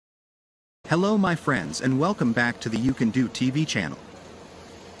Hello my friends and welcome back to the You Can Do TV channel.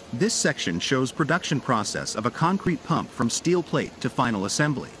 This section shows production process of a concrete pump from steel plate to final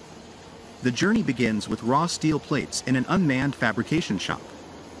assembly. The journey begins with raw steel plates in an unmanned fabrication shop.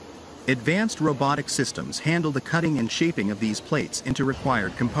 Advanced robotic systems handle the cutting and shaping of these plates into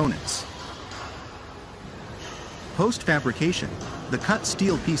required components. Post-fabrication, the cut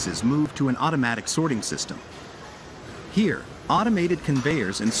steel pieces move to an automatic sorting system. Here, automated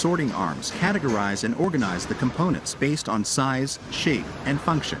conveyors and sorting arms categorize and organize the components based on size, shape, and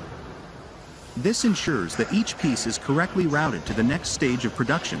function. This ensures that each piece is correctly routed to the next stage of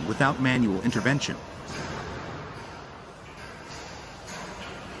production without manual intervention.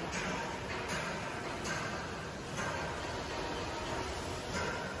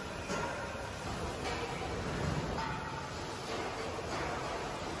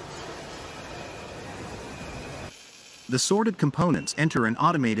 The sorted components enter an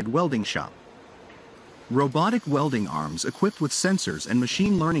automated welding shop. Robotic welding arms equipped with sensors and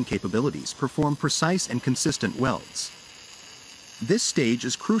machine learning capabilities perform precise and consistent welds. This stage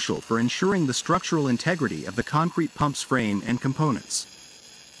is crucial for ensuring the structural integrity of the concrete pump's frame and components.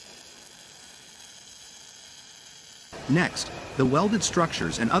 Next, the welded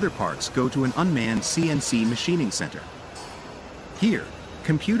structures and other parts go to an unmanned CNC machining center. Here,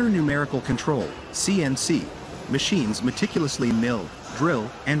 computer numerical control, CNC, machines meticulously mill, drill,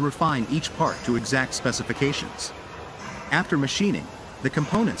 and refine each part to exact specifications. After machining, the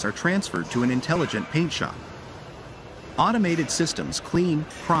components are transferred to an intelligent paint shop. Automated systems clean,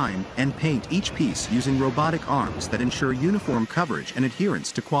 prime, and paint each piece using robotic arms that ensure uniform coverage and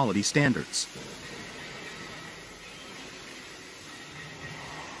adherence to quality standards.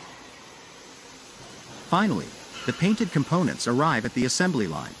 Finally, the painted components arrive at the assembly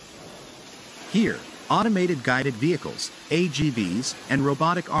line. Here, automated guided vehicles, AGVs, and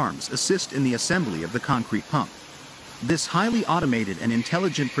robotic arms assist in the assembly of the concrete pump. This highly automated and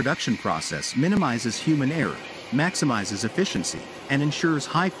intelligent production process minimizes human error, maximizes efficiency, and ensures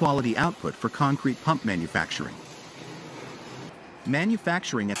high-quality output for concrete pump manufacturing.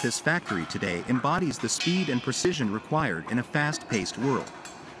 Manufacturing at this factory today embodies the speed and precision required in a fast-paced world.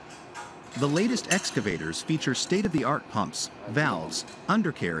 The latest excavators feature state-of-the-art pumps, valves,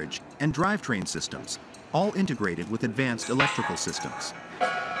 undercarriage, and drivetrain systems, all integrated with advanced electrical systems.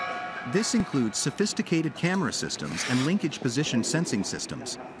 This includes sophisticated camera systems and linkage position sensing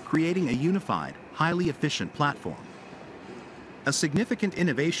systems, creating a unified, highly efficient platform. A significant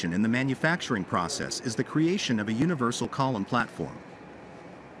innovation in the manufacturing process is the creation of a universal column platform.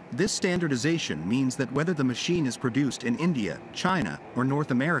 This standardization means that whether the machine is produced in India, China, or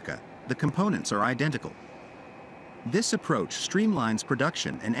North America, the components are identical. This approach streamlines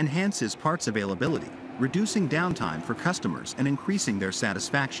production and enhances parts availability, reducing downtime for customers and increasing their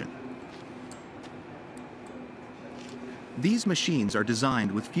satisfaction. These machines are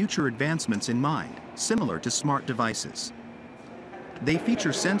designed with future advancements in mind, similar to smart devices. They feature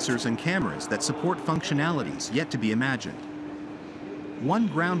sensors and cameras that support functionalities yet to be imagined. One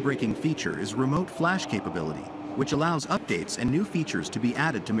groundbreaking feature is remote flash capability, which allows updates and new features to be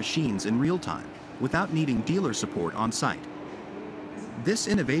added to machines in real time, without needing dealer support on site. This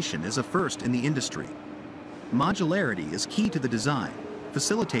innovation is a first in the industry. Modularity is key to the design,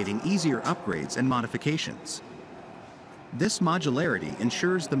 facilitating easier upgrades and modifications. This modularity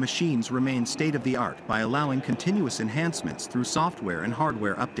ensures the machines remain state-of-the-art by allowing continuous enhancements through software and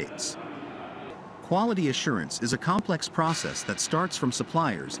hardware updates. Quality assurance is a complex process that starts from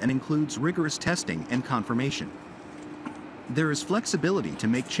suppliers and includes rigorous testing and confirmation. There is flexibility to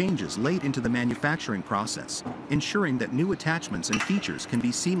make changes late into the manufacturing process, ensuring that new attachments and features can be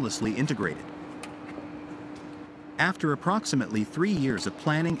seamlessly integrated. After approximately 3 years of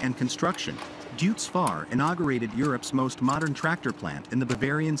planning and construction, Deutz Fahr inaugurated Europe's most modern tractor plant in the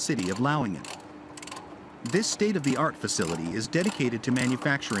Bavarian city of Lauingen. This state-of-the-art facility is dedicated to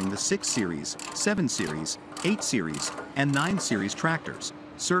manufacturing the 6 Series, 7 Series, 8 Series, and 9 Series tractors,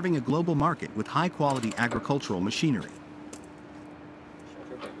 serving a global market with high-quality agricultural machinery.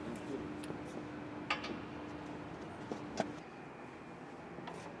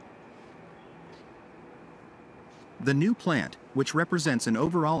 The new plant, which represents an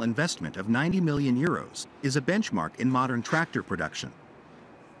overall investment of €90 million, is a benchmark in modern tractor production.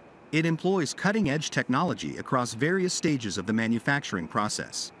 It employs cutting-edge technology across various stages of the manufacturing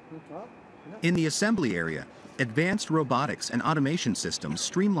process. In the assembly area, advanced robotics and automation systems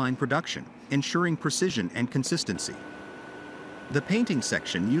streamline production, ensuring precision and consistency. The painting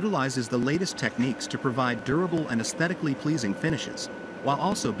section utilizes the latest techniques to provide durable and aesthetically pleasing finishes, while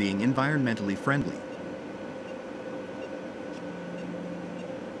also being environmentally friendly.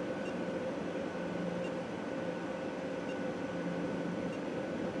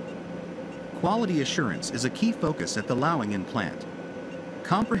 Quality assurance is a key focus at the Welding plant.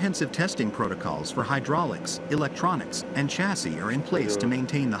 Comprehensive testing protocols for hydraulics, electronics, and chassis are in place to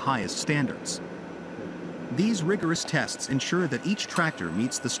maintain the highest standards. These rigorous tests ensure that each tractor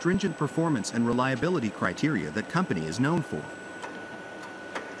meets the stringent performance and reliability criteria that company is known for.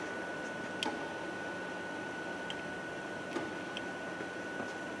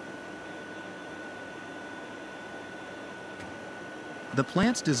 The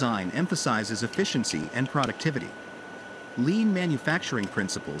plant's design emphasizes efficiency and productivity. Lean manufacturing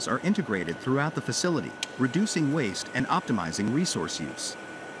principles are integrated throughout the facility, reducing waste and optimizing resource use.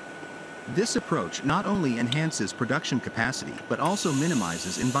 This approach not only enhances production capacity but also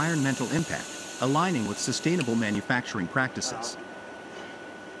minimizes environmental impact, aligning with sustainable manufacturing practices.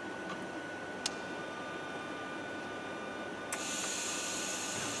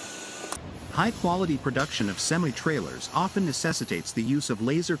 High-quality production of semi-trailers often necessitates the use of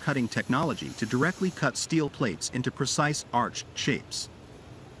laser cutting technology to directly cut steel plates into precise arched shapes.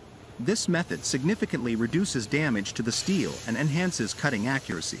 This method significantly reduces damage to the steel and enhances cutting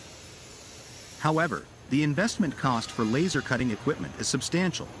accuracy. However, the investment cost for laser cutting equipment is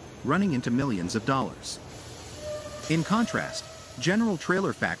substantial, running into millions of dollars. In contrast, general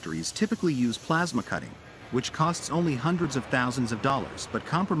trailer factories typically use plasma cutting, which costs only hundreds of thousands of dollars but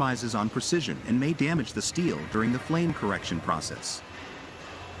compromises on precision and may damage the steel during the flame correction process.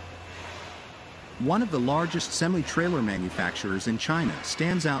 One of the largest semi-trailer manufacturers in China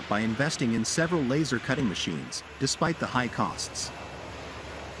stands out by investing in several laser cutting machines, despite the high costs.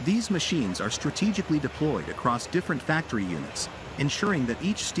 These machines are strategically deployed across different factory units, ensuring that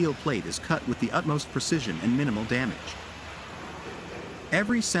each steel plate is cut with the utmost precision and minimal damage.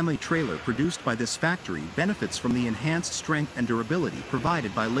 Every semi-trailer produced by this factory benefits from the enhanced strength and durability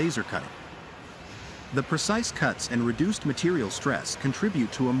provided by laser cutting. The precise cuts and reduced material stress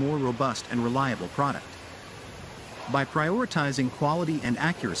contribute to a more robust and reliable product. By prioritizing quality and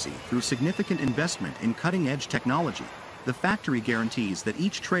accuracy through significant investment in cutting-edge technology, the factory guarantees that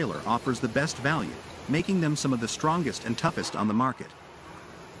each trailer offers the best value, making them some of the strongest and toughest on the market.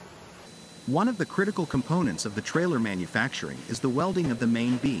 One of the critical components of the trailer manufacturing is the welding of the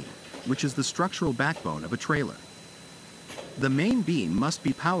main beam, which is the structural backbone of a trailer. The main beam must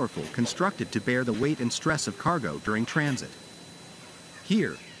be powerful, constructed to bear the weight and stress of cargo during transit.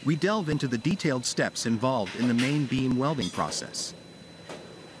 Here, we delve into the detailed steps involved in the main beam welding process.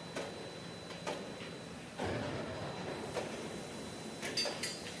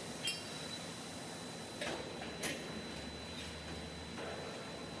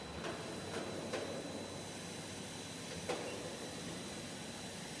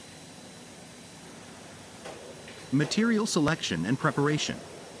 Material selection and preparation.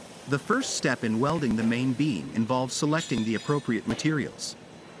 The first step in welding the main beam involves selecting the appropriate materials.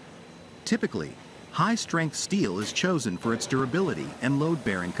 Typically, high-strength steel is chosen for its durability and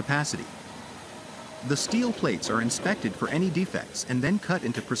load-bearing capacity. The steel plates are inspected for any defects and then cut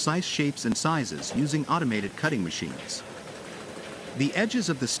into precise shapes and sizes using automated cutting machines. The edges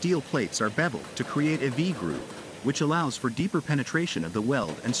of the steel plates are beveled to create a V-groove, which allows for deeper penetration of the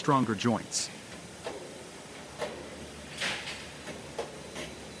weld and stronger joints.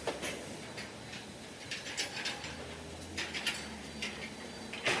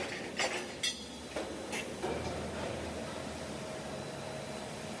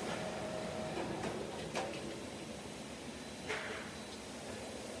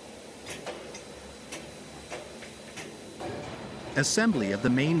 Assembly of the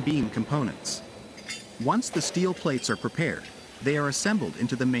main beam components. Once the steel plates are prepared, they are assembled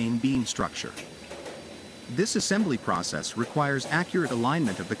into the main beam structure. This assembly process requires accurate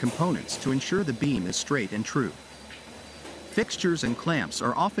alignment of the components to ensure the beam is straight and true. Fixtures and clamps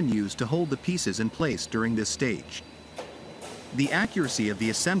are often used to hold the pieces in place during this stage. The accuracy of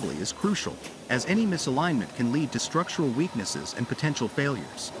the assembly is crucial, as any misalignment can lead to structural weaknesses and potential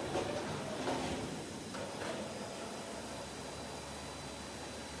failures.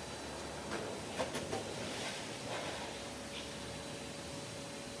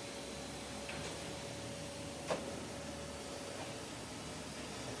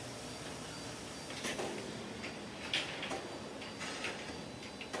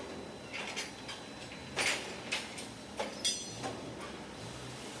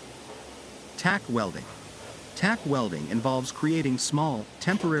 Tack welding. Tack welding involves creating small,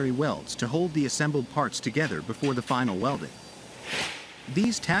 temporary welds to hold the assembled parts together before the final welding.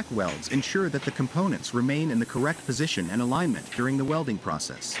 These tack welds ensure that the components remain in the correct position and alignment during the welding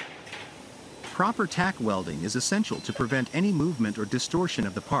process. Proper tack welding is essential to prevent any movement or distortion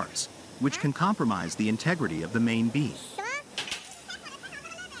of the parts, which can compromise the integrity of the main beam.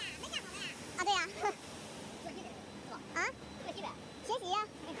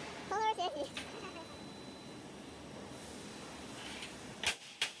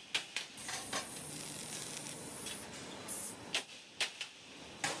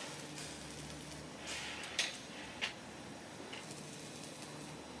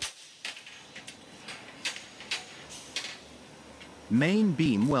 Main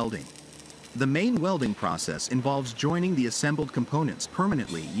beam welding. The main welding process involves joining the assembled components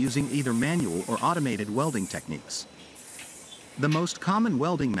permanently using either manual or automated welding techniques. The most common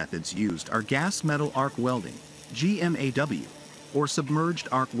welding methods used are gas metal arc welding, GMAW, or submerged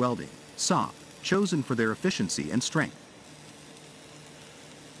arc welding, SAW, chosen for their efficiency and strength.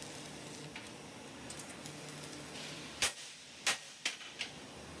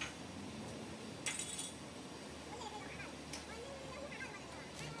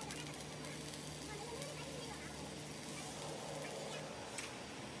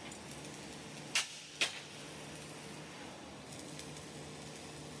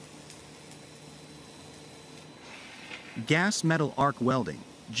 Gas metal arc welding,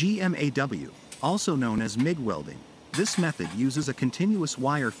 GMAW, also known as MIG welding. This method uses a continuous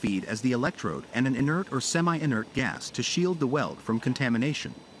wire feed as the electrode and an inert or semi-inert gas to shield the weld from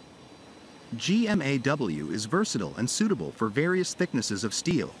contamination. GMAW is versatile and suitable for various thicknesses of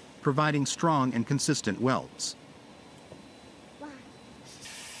steel, providing strong and consistent welds.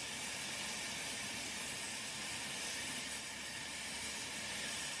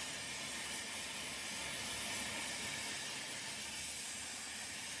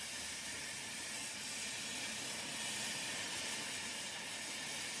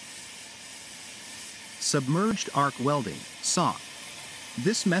 Submerged arc welding, SAW.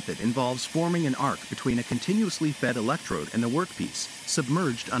 This method involves forming an arc between a continuously fed electrode and the workpiece,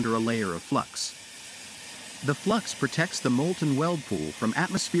 submerged under a layer of flux. The flux protects the molten weld pool from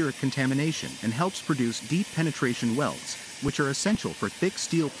atmospheric contamination and helps produce deep penetration welds, which are essential for thick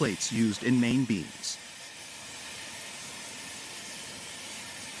steel plates used in main beams.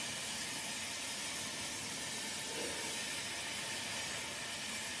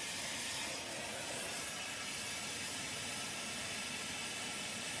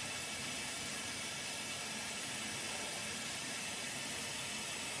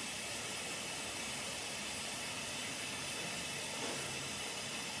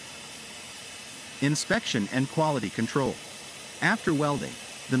 Inspection and quality control. After welding,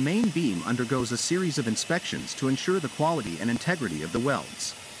 the main beam undergoes a series of inspections to ensure the quality and integrity of the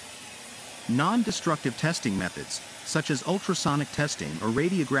welds. Non-destructive testing methods, such as ultrasonic testing or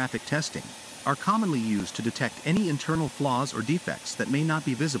radiographic testing, are commonly used to detect any internal flaws or defects that may not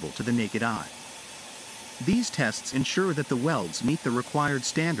be visible to the naked eye. These tests ensure that the welds meet the required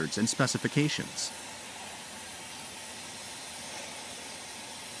standards and specifications.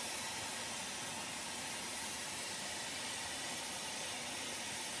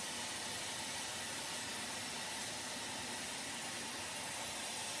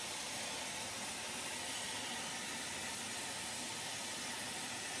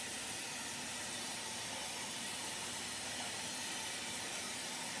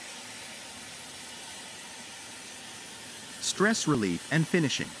 Stress relief and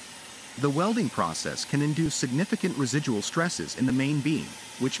finishing. The welding process can induce significant residual stresses in the main beam,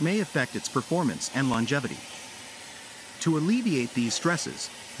 which may affect its performance and longevity. To alleviate these stresses,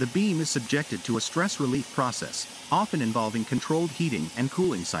 the beam is subjected to a stress relief process, often involving controlled heating and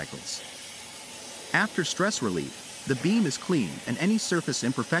cooling cycles. After stress relief, the beam is cleaned and any surface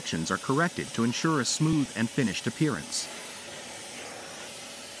imperfections are corrected to ensure a smooth and finished appearance.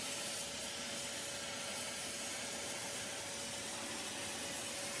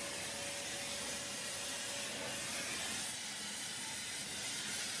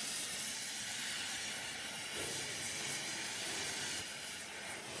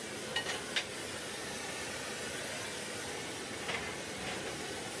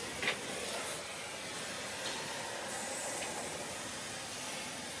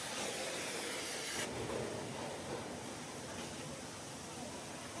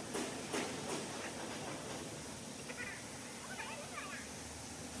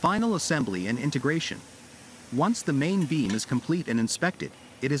 Final assembly and integration. Once the main beam is complete and inspected,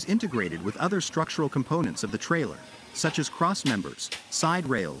 it is integrated with other structural components of the trailer, such as cross members, side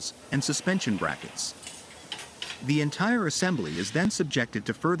rails, and suspension brackets. The entire assembly is then subjected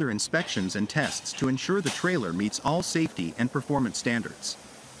to further inspections and tests to ensure the trailer meets all safety and performance standards.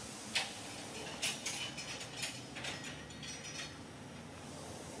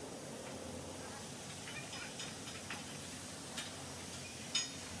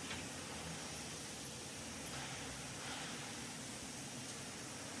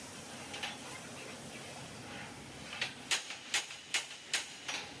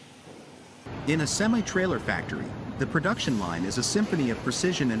 In a semi-trailer factory, the production line is a symphony of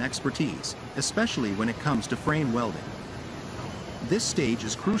precision and expertise, especially when it comes to frame welding. This stage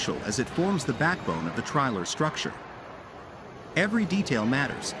is crucial as it forms the backbone of the trailer structure. Every detail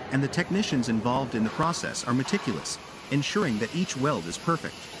matters, and the technicians involved in the process are meticulous, ensuring that each weld is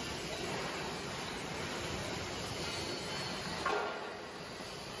perfect.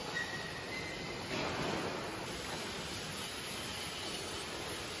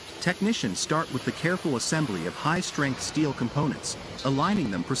 Technicians start with the careful assembly of high-strength steel components, aligning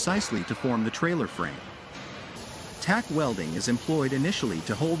them precisely to form the trailer frame. Tack welding is employed initially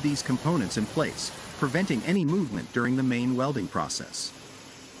to hold these components in place, preventing any movement during the main welding process.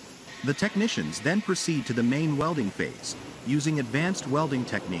 The technicians then proceed to the main welding phase, using advanced welding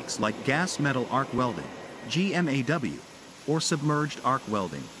techniques like gas metal arc welding, GMAW, or submerged arc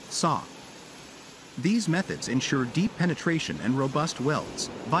welding, SAW. These methods ensure deep penetration and robust welds,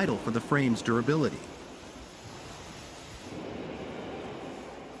 vital for the frame's durability.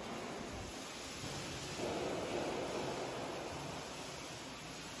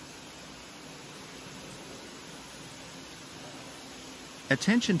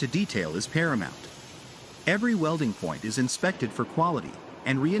 Attention to detail is paramount. Every welding point is inspected for quality,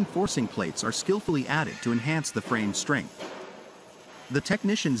 and reinforcing plates are skillfully added to enhance the frame's strength. The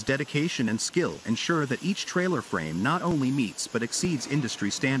technician's dedication and skill ensure that each trailer frame not only meets but exceeds industry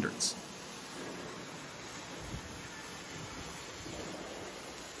standards.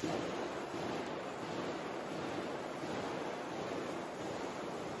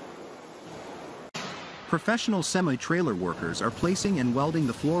 Professional semi-trailer workers are placing and welding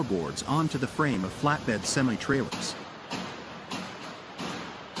the floorboards onto the frame of flatbed semi-trailers.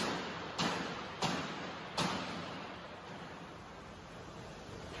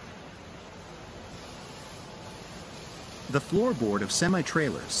 The floorboard of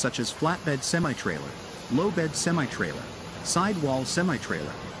semi-trailers such as flatbed semi-trailer, low-bed semi-trailer, sidewall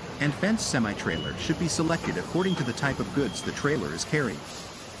semi-trailer, and fence semi-trailer should be selected according to the type of goods the trailer is carrying.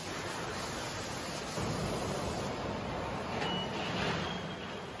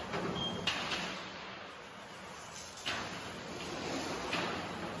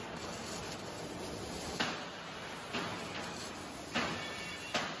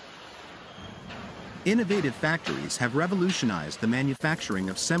 Innovative factories have revolutionized the manufacturing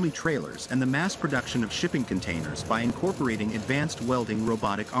of semi-trailers and the mass production of shipping containers by incorporating advanced welding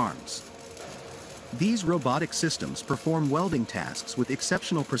robotic arms. These robotic systems perform welding tasks with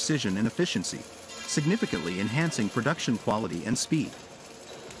exceptional precision and efficiency, significantly enhancing production quality and speed.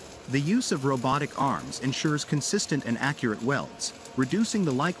 The use of robotic arms ensures consistent and accurate welds, reducing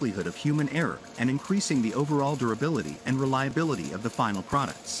the likelihood of human error and increasing the overall durability and reliability of the final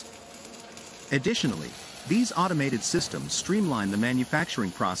products. Additionally, these automated systems streamline the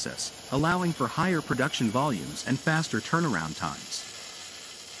manufacturing process, allowing for higher production volumes and faster turnaround times.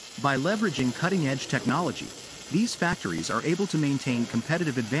 By leveraging cutting-edge technology, these factories are able to maintain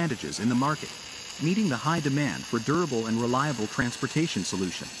competitive advantages in the market, meeting the high demand for durable and reliable transportation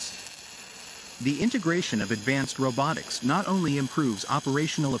solutions. The integration of advanced robotics not only improves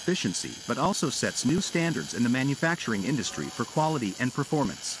operational efficiency but also sets new standards in the manufacturing industry for quality and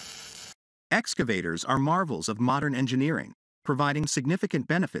performance. Excavators are marvels of modern engineering, providing significant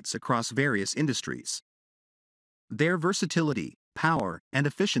benefits across various industries. Their versatility, power, and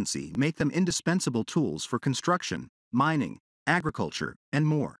efficiency make them indispensable tools for construction, mining, agriculture, and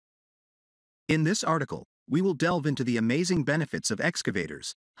more. In this article, we will delve into the amazing benefits of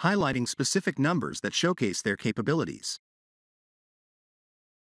excavators, highlighting specific numbers that showcase their capabilities.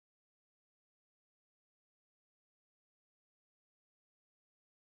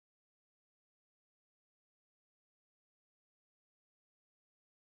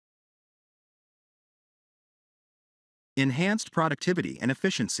 Enhanced productivity and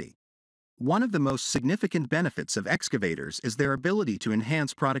efficiency. One of the most significant benefits of excavators is their ability to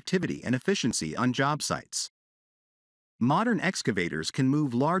enhance productivity and efficiency on job sites. Modern excavators can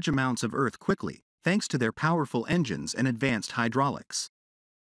move large amounts of earth quickly, thanks to their powerful engines and advanced hydraulics.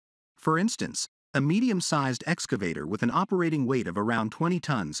 For instance, a medium-sized excavator with an operating weight of around 20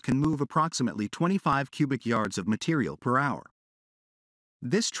 tons can move approximately 25 cubic yards of material per hour.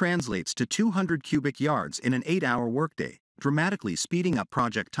 This translates to 200 cubic yards in an 8-hour workday, dramatically speeding up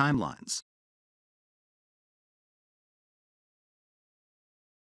project timelines.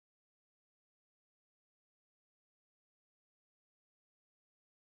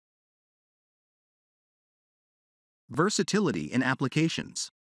 Versatility in applications.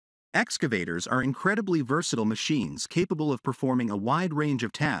 Excavators are incredibly versatile machines capable of performing a wide range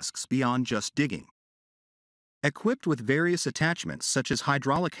of tasks beyond just digging. Equipped with various attachments such as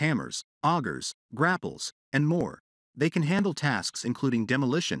hydraulic hammers, augers, grapples, and more, they can handle tasks including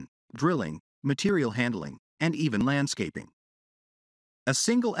demolition, drilling, material handling, and even landscaping. A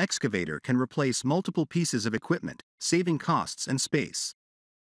single excavator can replace multiple pieces of equipment, saving costs and space.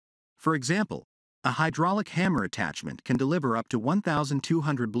 For example, A hydraulic hammer attachment can deliver up to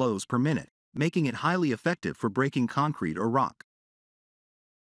 1,200 blows per minute, making it highly effective for breaking concrete or rock.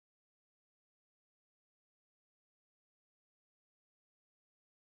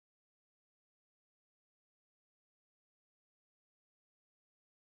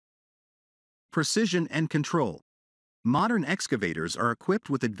 Precision and control. Modern excavators are equipped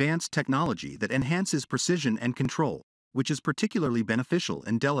with advanced technology that enhances precision and control, which is particularly beneficial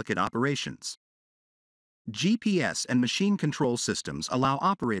in delicate operations. GPS and machine control systems allow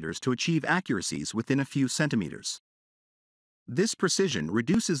operators to achieve accuracies within a few centimeters. This precision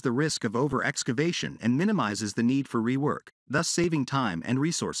reduces the risk of over-excavation and minimizes the need for rework, thus saving time and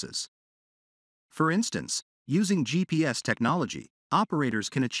resources. For instance, using GPS technology, operators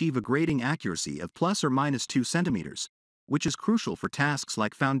can achieve a grading accuracy of plus or minus 2 centimeters, which is crucial for tasks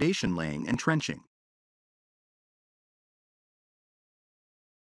like foundation laying and trenching.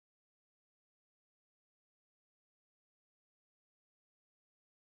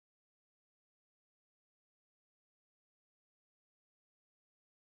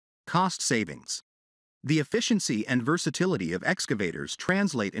 Cost savings. The efficiency and versatility of excavators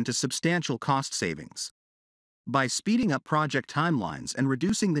translate into substantial cost savings. By speeding up project timelines and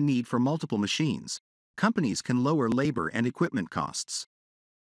reducing the need for multiple machines, companies can lower labor and equipment costs.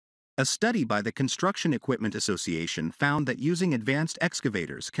 A study by the Construction Equipment Association found that using advanced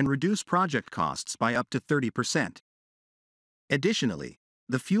excavators can reduce project costs by up to 30%. Additionally,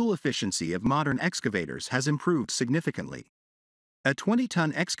 the fuel efficiency of modern excavators has improved significantly. A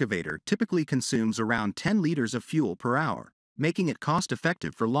 20-ton excavator typically consumes around 10 liters of fuel per hour, making it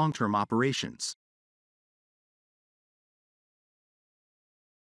cost-effective for long-term operations.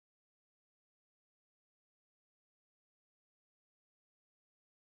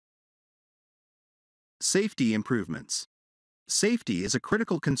 Safety improvements. Safety is a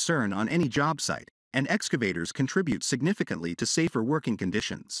critical concern on any job site, and excavators contribute significantly to safer working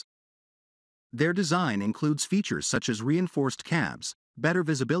conditions. Their design includes features such as reinforced cabs, better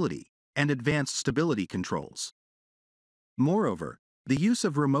visibility, and advanced stability controls. Moreover, the use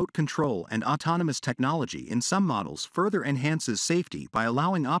of remote control and autonomous technology in some models further enhances safety by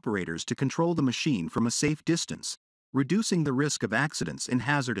allowing operators to control the machine from a safe distance, reducing the risk of accidents in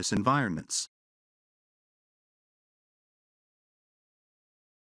hazardous environments.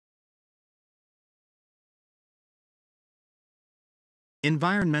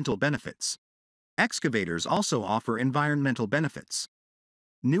 Environmental benefits. Excavators also offer environmental benefits.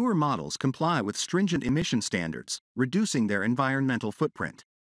 Newer models comply with stringent emission standards, reducing their environmental footprint.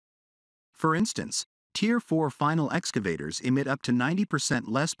 For instance, Tier 4 final excavators emit up to 90%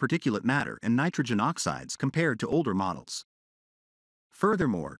 less particulate matter and nitrogen oxides compared to older models.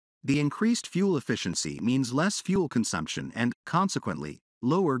 Furthermore, the increased fuel efficiency means less fuel consumption and, consequently,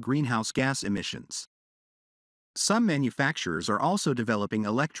 lower greenhouse gas emissions. Some manufacturers are also developing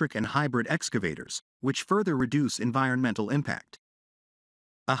electric and hybrid excavators, which further reduce environmental impact.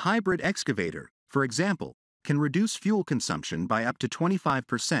 A hybrid excavator, for example, can reduce fuel consumption by up to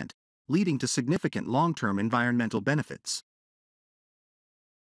 25%, leading to significant long-term environmental benefits.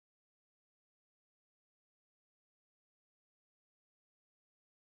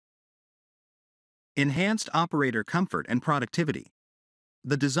 Enhanced operator comfort and productivity.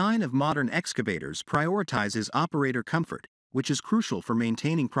 The design of modern excavators prioritizes operator comfort, which is crucial for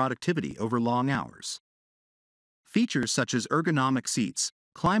maintaining productivity over long hours. Features such as ergonomic seats,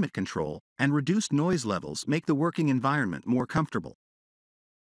 climate control, and reduced noise levels make the working environment more comfortable.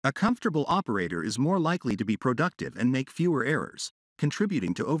 A comfortable operator is more likely to be productive and make fewer errors,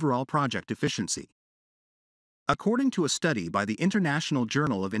 contributing to overall project efficiency. According to a study by the International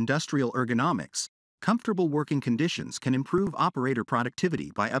Journal of Industrial Ergonomics, comfortable working conditions can improve operator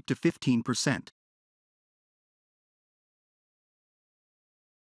productivity by up to 15%.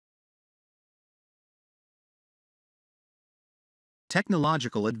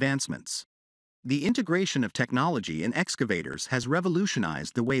 Technological advancements. The integration of technology in excavators has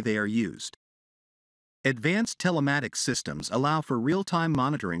revolutionized the way they are used. Advanced telematics systems allow for real-time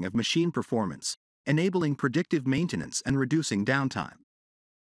monitoring of machine performance, enabling predictive maintenance and reducing downtime.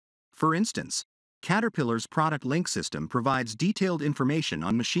 For instance, Caterpillar's Product Link system provides detailed information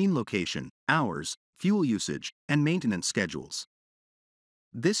on machine location, hours, fuel usage, and maintenance schedules.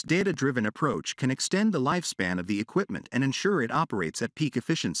 This data-driven approach can extend the lifespan of the equipment and ensure it operates at peak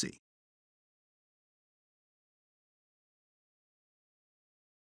efficiency.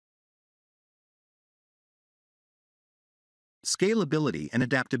 Scalability and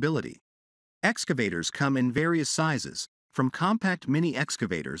adaptability. Excavators come in various sizes, from compact mini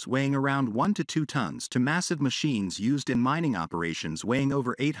excavators weighing around 1 to 2 tons to massive machines used in mining operations weighing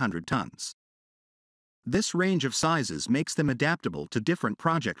over 800 tons. This range of sizes makes them adaptable to different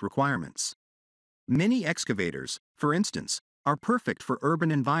project requirements. Mini excavators, for instance, are perfect for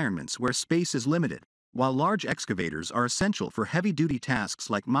urban environments where space is limited, while large excavators are essential for heavy-duty tasks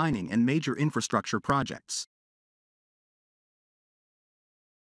like mining and major infrastructure projects.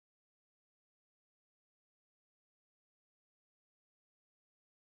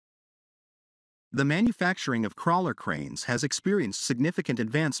 The manufacturing of crawler cranes has experienced significant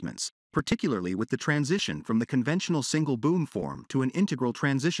advancements, particularly with the transition from the conventional single boom form to an integral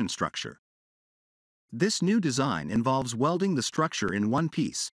transition structure. This new design involves welding the structure in one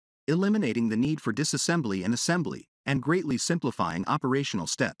piece, eliminating the need for disassembly and assembly, and greatly simplifying operational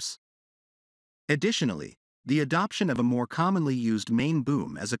steps. Additionally, the adoption of a more commonly used main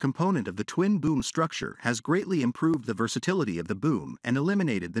boom as a component of the twin boom structure has greatly improved the versatility of the boom and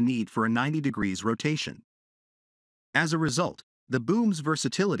eliminated the need for a 90 degrees rotation. As a result, the boom's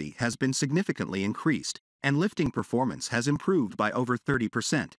versatility has been significantly increased, and lifting performance has improved by over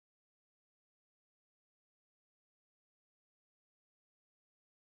 30%.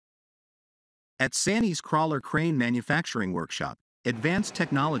 At Sany's Crawler Crane Manufacturing Workshop, advanced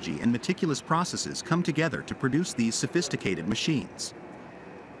technology and meticulous processes come together to produce these sophisticated machines.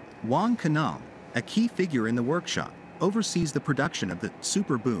 Wang Kanam, a key figure in the workshop, oversees the production of the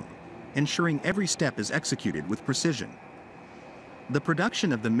super boom, ensuring every step is executed with precision. The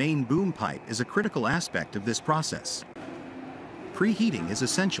production of the main boom pipe is a critical aspect of this process. Preheating is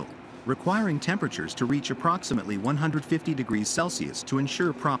essential, requiring temperatures to reach approximately 150 degrees Celsius to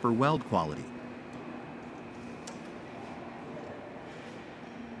ensure proper weld quality.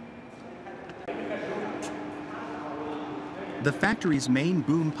 The factory's main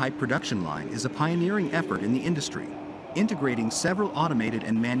boom pipe production line is a pioneering effort in the industry, integrating several automated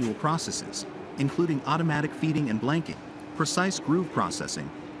and manual processes, including automatic feeding and blanking, precise groove processing,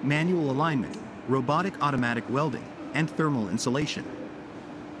 manual alignment, robotic automatic welding, and thermal insulation.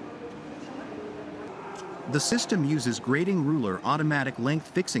 The system uses grading ruler automatic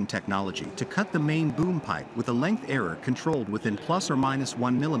length fixing technology to cut the main boom pipe with a length error controlled within plus or minus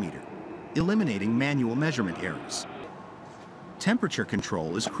 1 mm, eliminating manual measurement errors. Temperature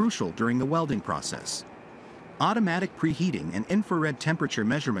control is crucial during the welding process. Automatic preheating and infrared temperature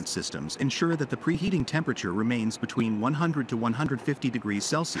measurement systems ensure that the preheating temperature remains between 100 to 150 degrees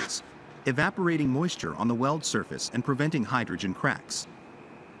Celsius, evaporating moisture on the weld surface and preventing hydrogen cracks.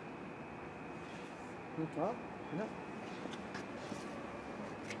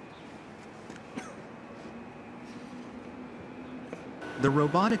 The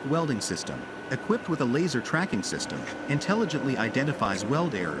robotic welding system, equipped with a laser tracking system, intelligently identifies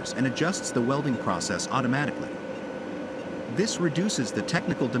weld errors and adjusts the welding process automatically. This reduces the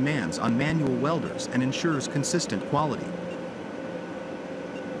technical demands on manual welders and ensures consistent quality.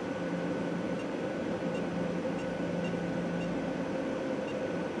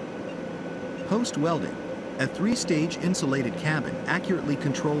 Post-welding, a 3-stage insulated cabin accurately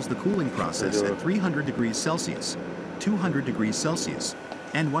controls the cooling process at 300 degrees Celsius, 200 degrees Celsius,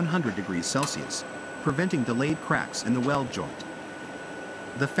 and 100 degrees Celsius, preventing delayed cracks in the weld joint.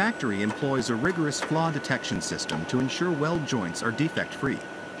 The factory employs a rigorous flaw detection system to ensure weld joints are defect-free.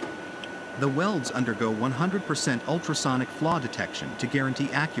 The welds undergo 100% ultrasonic flaw detection to guarantee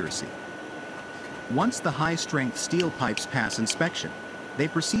accuracy. Once the high-strength steel pipes pass inspection, they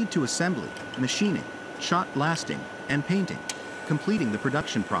proceed to assembly, machining, shot blasting, and painting, completing the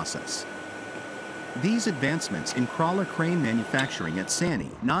production process. These advancements in crawler crane manufacturing at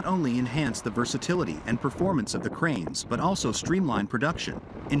Sany not only enhance the versatility and performance of the cranes but also streamline production,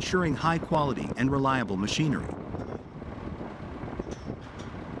 ensuring high quality and reliable machinery.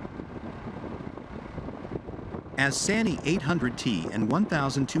 As Sany 800T and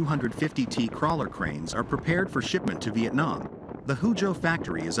 1250T crawler cranes are prepared for shipment to Vietnam, the Huzhou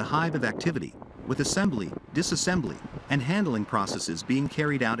factory is a hive of activity, with assembly, disassembly, and handling processes being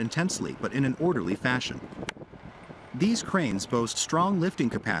carried out intensely but in an orderly fashion. These cranes boast strong lifting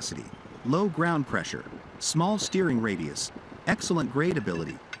capacity, low ground pressure, small steering radius, excellent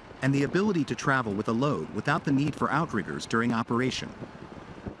gradability, and the ability to travel with a load without the need for outriggers during operation.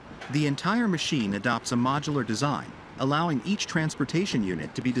 The entire machine adopts a modular design, allowing each transportation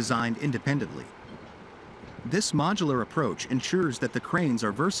unit to be designed independently. This modular approach ensures that the cranes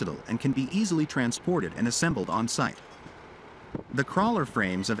are versatile and can be easily transported and assembled on site. The crawler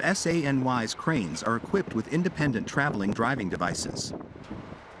frames of SANY's cranes are equipped with independent traveling driving devices.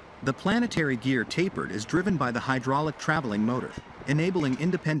 The planetary gear tapered is driven by the hydraulic traveling motor, enabling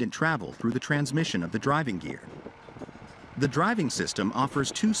independent travel through the transmission of the driving gear. The driving system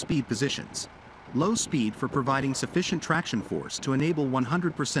offers 2 speed positions. low speed for providing sufficient traction force to enable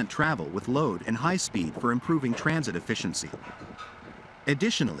 100% travel with load, and high speed for improving transit efficiency.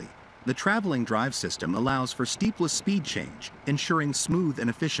 Additionally, the traveling drive system allows for steepless speed change, ensuring smooth and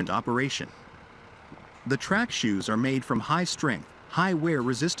efficient operation. The Trac shoes are made from high-strength, high-wear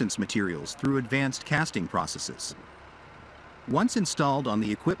resistance materials through advanced casting processes. Once installed on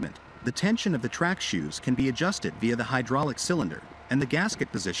the equipment, the tension of the Trac shoes can be adjusted via the hydraulic cylinder, and the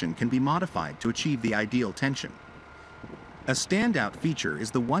gasket position can be modified to achieve the ideal tension. A standout feature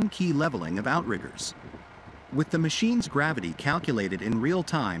is the one-key leveling of outriggers. With the machine's gravity calculated in real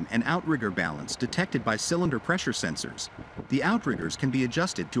time and outrigger balance detected by cylinder pressure sensors, the outriggers can be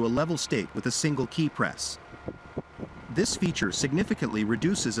adjusted to a level state with a single key press. This feature significantly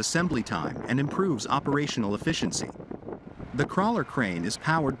reduces assembly time and improves operational efficiency. The crawler crane is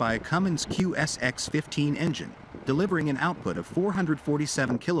powered by a Cummins QSX-15 engine, delivering an output of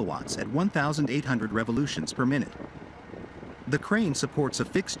 447 kilowatts at 1,800 revolutions per minute. The crane supports a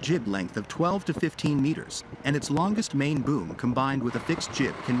fixed jib length of 12 to 15 meters, and its longest main boom combined with a fixed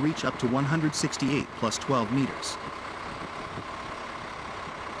jib can reach up to 168 plus 12 meters.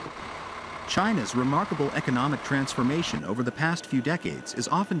 China's remarkable economic transformation over the past few decades is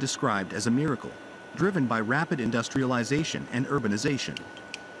often described as a miracle, driven by rapid industrialization and urbanization.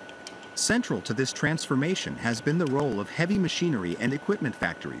 Central to this transformation has been the role of heavy machinery and equipment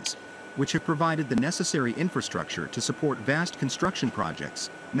factories, which have provided the necessary infrastructure to support vast construction projects,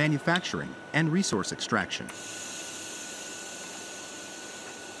 manufacturing, and resource extraction.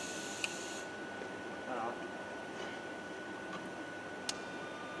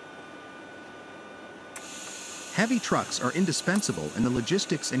 Heavy trucks are indispensable in the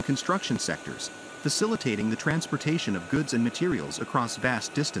logistics and construction sectors, facilitating the transportation of goods and materials across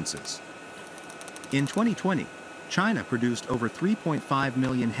vast distances. In 2020, China produced over 3.5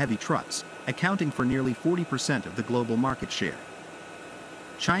 million heavy trucks, accounting for nearly 40% of the global market share.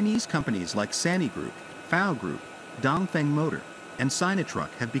 Chinese companies like Sany Group, Fao Group, Dongfeng Motor, and Sinatruck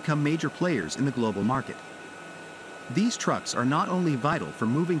have become major players in the global market. These trucks are not only vital for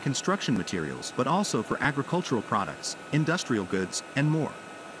moving construction materials but also for agricultural products, industrial goods, and more.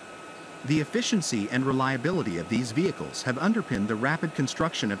 The efficiency and reliability of these vehicles have underpinned the rapid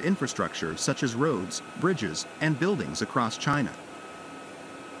construction of infrastructure such as roads, bridges, and buildings across China.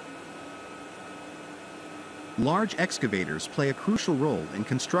 Large excavators play a crucial role in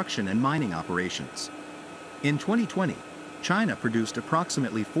construction and mining operations. In 2020, China produced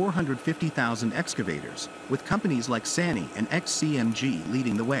approximately 450,000 excavators, with companies like Sany and XCMG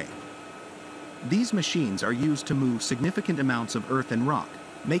leading the way. These machines are used to move significant amounts of earth and rock,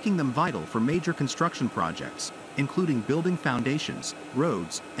 making them vital for major construction projects, including building foundations,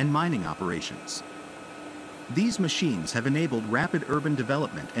 roads, and mining operations. These machines have enabled rapid urban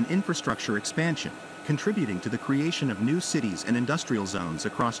development and infrastructure expansion, contributing to the creation of new cities and industrial zones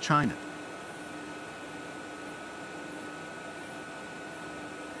across China.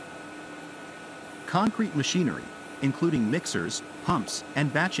 Concrete machinery, including mixers, pumps,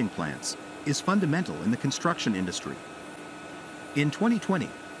 and batching plants, is fundamental in the construction industry. In 2020,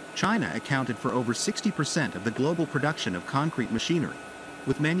 China accounted for over 60% of the global production of concrete machinery,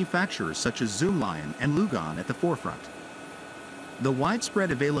 with manufacturers such as Zoomlion and Lugon at the forefront. The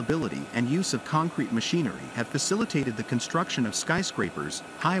widespread availability and use of concrete machinery have facilitated the construction of skyscrapers,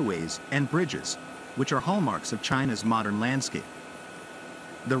 highways, and bridges, which are hallmarks of China's modern landscape.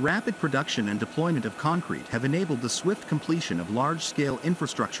 The rapid production and deployment of concrete have enabled the swift completion of large-scale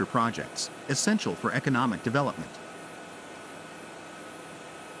infrastructure projects, essential for economic development.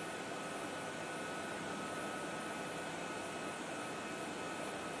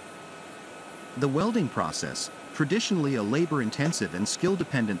 The welding process, traditionally a labor-intensive and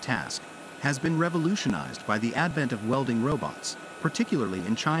skill-dependent task, has been revolutionized by the advent of welding robots, particularly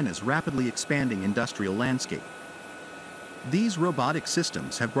in China's rapidly expanding industrial landscape. These robotic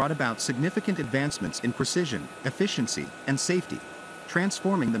systems have brought about significant advancements in precision, efficiency, and safety,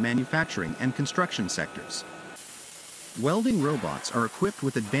 transforming the manufacturing and construction sectors. Welding robots are equipped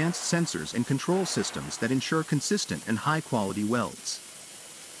with advanced sensors and control systems that ensure consistent and high-quality welds.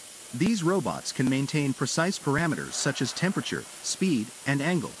 These robots can maintain precise parameters such as temperature, speed, and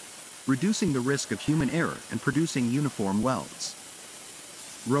angle, reducing the risk of human error and producing uniform welds.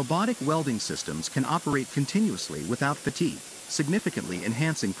 Robotic welding systems can operate continuously without fatigue, significantly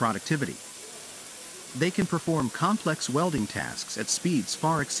enhancing productivity. They can perform complex welding tasks at speeds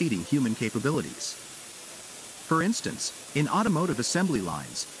far exceeding human capabilities. For instance, in automotive assembly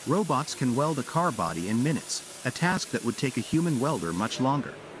lines, robots can weld a car body in minutes, a task that would take a human welder much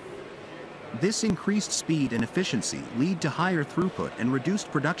longer. This increased speed and efficiency lead to higher throughput and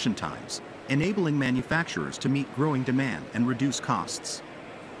reduced production times, enabling manufacturers to meet growing demand and reduce costs.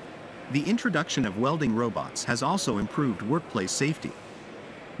 The introduction of welding robots has also improved workplace safety.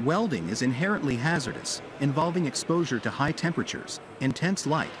 Welding is inherently hazardous, involving exposure to high temperatures, intense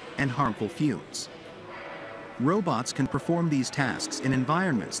light, and harmful fumes. Robots can perform these tasks in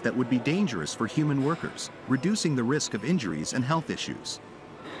environments that would be dangerous for human workers, reducing the risk of injuries and health issues.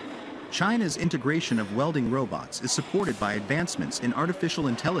 China's integration of welding robots is supported by advancements in artificial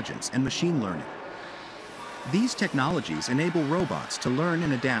intelligence and machine learning. These technologies enable robots to learn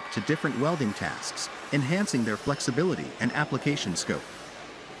and adapt to different welding tasks, enhancing their flexibility and application scope.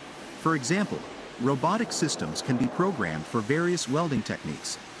 For example, robotic systems can be programmed for various welding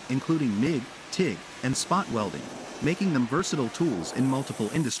techniques, including MIG, TIG, and spot welding, making them versatile tools in multiple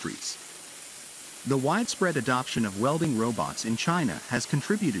industries. The widespread adoption of welding robots in China has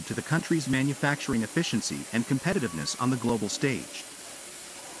contributed to the country's manufacturing efficiency and competitiveness on the global stage.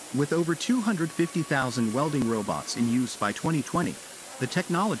 With over 250,000 welding robots in use by 2020, the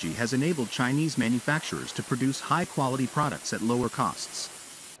technology has enabled Chinese manufacturers to produce high-quality products at lower costs.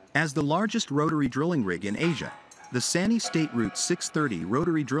 As the largest rotary drilling rig in Asia, the Sany State Route 630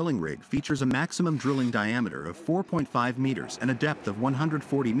 rotary drilling rig features a maximum drilling diameter of 4.5 meters and a depth of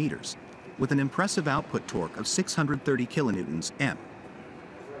 140 meters, with an impressive output torque of 630 kilonewtons-m.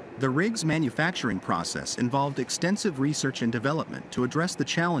 The rig's manufacturing process involved extensive research and development to address the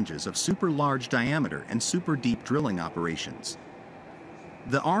challenges of super-large diameter and super-deep drilling operations.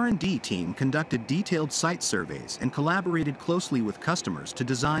 The R&D team conducted detailed site surveys and collaborated closely with customers to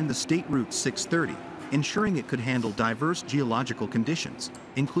design the State Route 630, ensuring it could handle diverse geological conditions,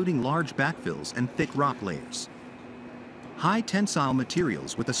 including large backfills and thick rock layers. High-tensile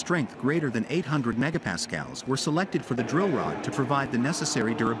materials with a strength greater than 800 megapascals were selected for the drill rod to provide the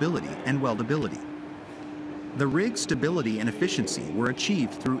necessary durability and weldability. The rig's stability and efficiency were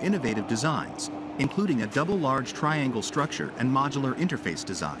achieved through innovative designs, including a double large triangle structure and modular interface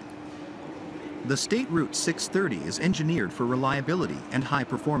design. The State Route 630 is engineered for reliability and high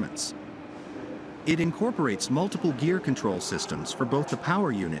performance. It incorporates multiple gear control systems for both the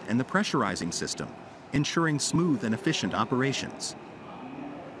power unit and the pressurizing system, ensuring smooth and efficient operations.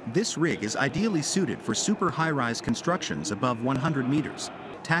 This rig is ideally suited for super high-rise constructions above 100 meters,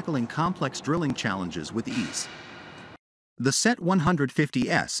 tackling complex drilling challenges with ease. The SET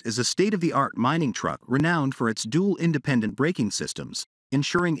 150S is a state-of-the-art mining truck renowned for its dual independent braking systems,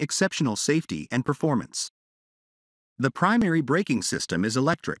 ensuring exceptional safety and performance. The primary braking system is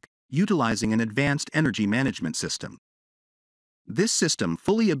electric, utilizing an advanced energy management system. This system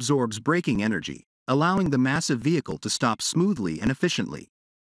fully absorbs braking energy, allowing the massive vehicle to stop smoothly and efficiently.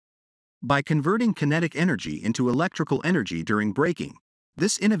 By converting kinetic energy into electrical energy during braking,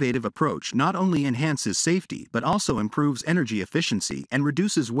 this innovative approach not only enhances safety but also improves energy efficiency and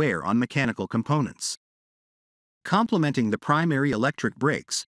reduces wear on mechanical components. Complementing the primary electric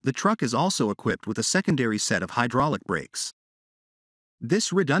brakes, the truck is also equipped with a secondary set of hydraulic brakes.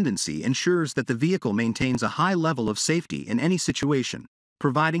 This redundancy ensures that the vehicle maintains a high level of safety in any situation,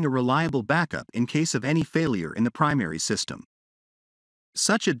 providing a reliable backup in case of any failure in the primary system.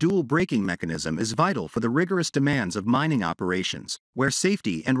 Such a dual braking mechanism is vital for the rigorous demands of mining operations, where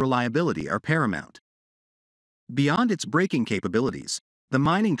safety and reliability are paramount. Beyond its braking capabilities, the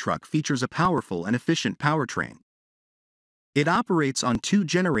mining truck features a powerful and efficient powertrain. It operates on two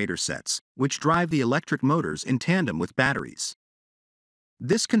generator sets, which drive the electric motors in tandem with batteries.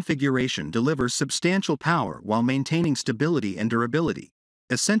 This configuration delivers substantial power while maintaining stability and durability,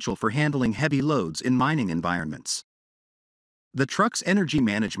 essential for handling heavy loads in mining environments. The truck's energy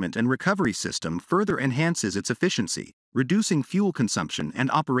management and recovery system further enhances its efficiency, reducing fuel consumption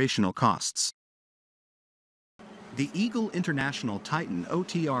and operational costs. The Eagle International Titan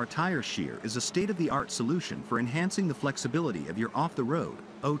OTR tire shear is a state-of-the-art solution for enhancing the flexibility of your off-the-road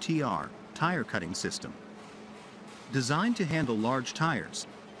 (OTR) tire cutting system. Designed to handle large tires,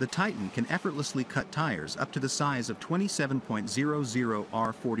 the Titan can effortlessly cut tires up to the size of 27.00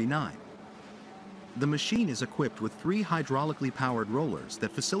 R49. The machine is equipped with 3 hydraulically powered rollers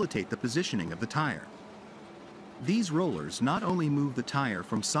that facilitate the positioning of the tire. These rollers not only move the tire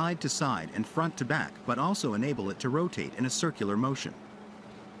from side to side and front to back but also enable it to rotate in a circular motion.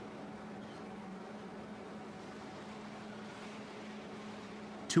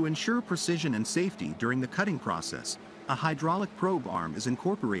 To ensure precision and safety during the cutting process, a hydraulic probe arm is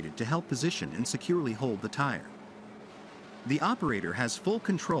incorporated to help position and securely hold the tire. The operator has full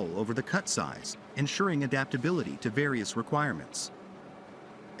control over the cut size, ensuring adaptability to various requirements.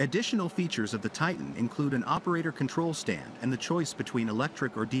 Additional features of the Titan include an operator control stand and the choice between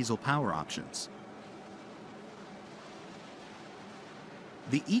electric or diesel power options.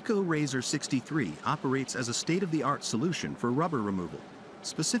 The EcoRazor 63 operates as a state-of-the-art solution for rubber removal,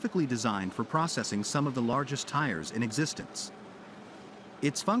 specifically designed for processing some of the largest tires in existence.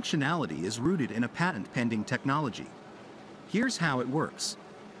 Its functionality is rooted in a patent-pending technology. Here's how it works.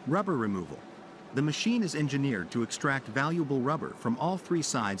 Rubber removal. The machine is engineered to extract valuable rubber from all three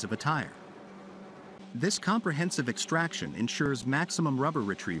sides of a tire. This comprehensive extraction ensures maximum rubber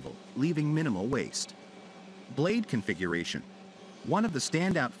retrieval, leaving minimal waste. Blade configuration. One of the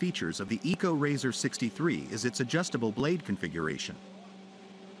standout features of the EcoRazor 63 is its adjustable blade configuration.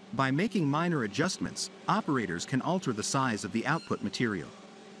 By making minor adjustments, operators can alter the size of the output material.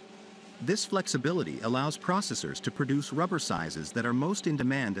 This flexibility allows processors to produce rubber sizes that are most in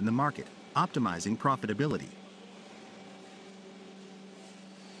demand in the market, optimizing profitability.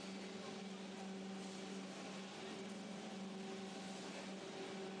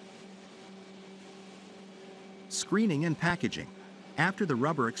 Screening and packaging. After the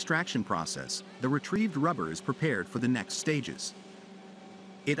rubber extraction process, the retrieved rubber is prepared for the next stages.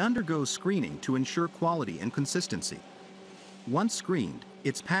 It undergoes screening to ensure quality and consistency. Once screened,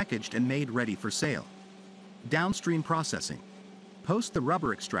 it's packaged and made ready for sale. Downstream processing. Post the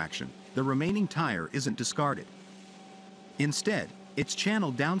rubber extraction, the remaining tire isn't discarded. Instead, it's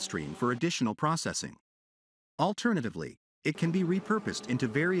channeled downstream for additional processing. Alternatively, it can be repurposed into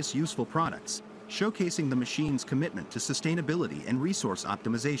various useful products, showcasing the machine's commitment to sustainability and resource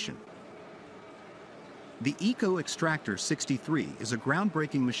optimization. The Eco Extractor 63 is a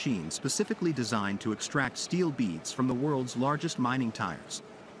groundbreaking machine specifically designed to extract steel beads from the world's largest mining tires,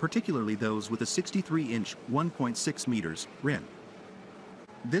 particularly those with a 63-inch, 1.6 meters rim.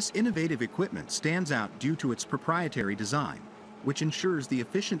 This innovative equipment stands out due to its proprietary design, which ensures the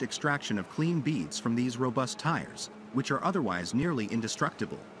efficient extraction of clean beads from these robust tires, which are otherwise nearly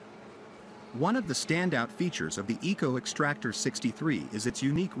indestructible. One of the standout features of the Eco Extractor 63 is its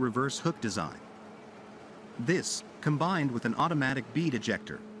unique reverse hook design. This, combined with an automatic bead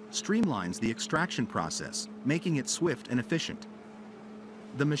ejector, streamlines the extraction process, making it swift and efficient.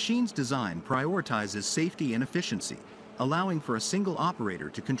 The machine's design prioritizes safety and efficiency, allowing for a single operator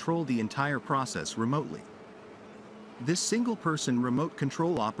to control the entire process remotely. This single-person remote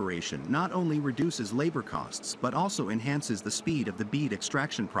control operation not only reduces labor costs but also enhances the speed of the bead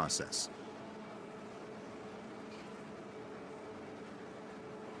extraction process.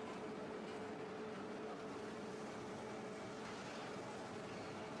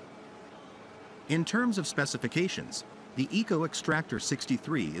 In terms of specifications, the Eco Extractor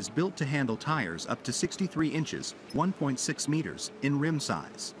 63 is built to handle tires up to 63 inches, 1.6 meters, in rim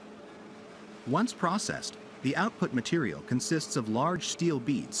size. Once processed, the output material consists of large steel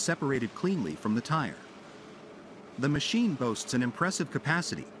beads separated cleanly from the tire. The machine boasts an impressive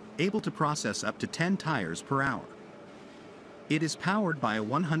capacity, able to process up to 10 tires per hour. It is powered by a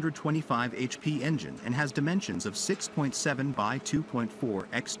 125 HP engine and has dimensions of 6.7 by 2.4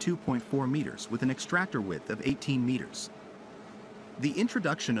 x 2.4 meters with an extractor width of 18 meters. The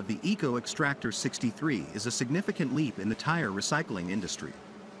introduction of the Eco Extractor 63 is a significant leap in the tire recycling industry.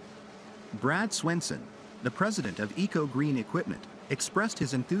 Brad Swenson, the president of Eco Green Equipment, expressed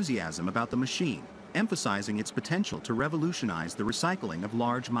his enthusiasm about the machine, emphasizing its potential to revolutionize the recycling of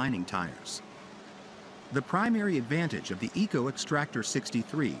large mining tires. The primary advantage of the Eco Extractor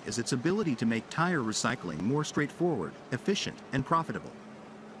 63 is its ability to make tire recycling more straightforward, efficient, and profitable.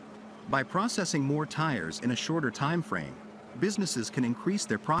 By processing more tires in a shorter time frame, businesses can increase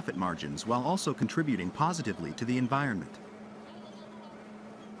their profit margins while also contributing positively to the environment.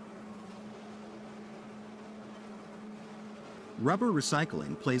 Rubber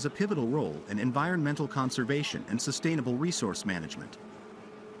recycling plays a pivotal role in environmental conservation and sustainable resource management.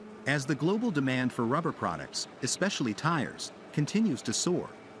 As the global demand for rubber products, especially tires, continues to soar,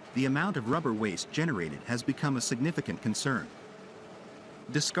 the amount of rubber waste generated has become a significant concern.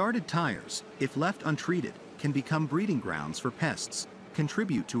 Discarded tires, if left untreated, can become breeding grounds for pests,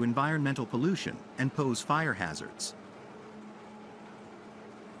 contribute to environmental pollution, and pose fire hazards.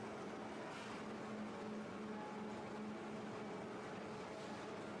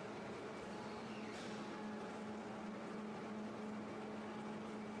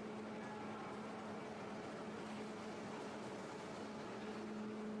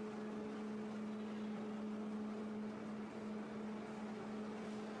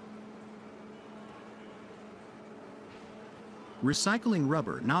 Recycling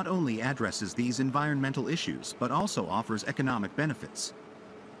rubber not only addresses these environmental issues but also offers economic benefits.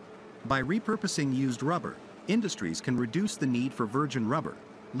 By repurposing used rubber, industries can reduce the need for virgin rubber,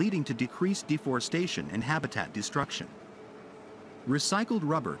 leading to decreased deforestation and habitat destruction. Recycled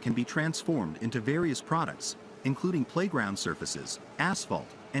rubber can be transformed into various products, including playground surfaces, asphalt,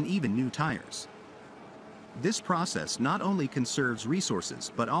 and even new tires. This process not only conserves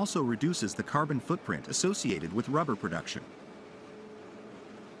resources but also reduces the carbon footprint associated with rubber production.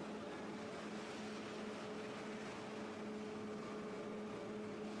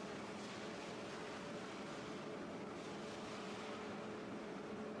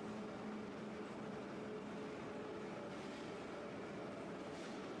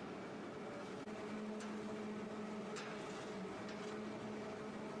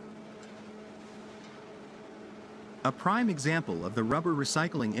 A prime example of the rubber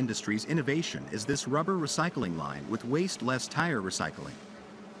recycling industry's innovation is this rubber recycling line with waste-less tire recycling.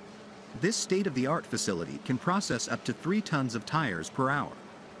 This state-of-the-art facility can process up to 3 tons of tires per hour.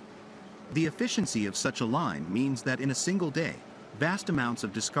 The efficiency of such a line means that in a single day, vast amounts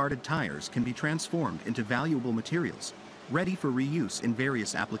of discarded tires can be transformed into valuable materials, ready for reuse in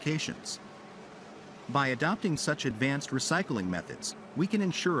various applications. By adopting such advanced recycling methods, we can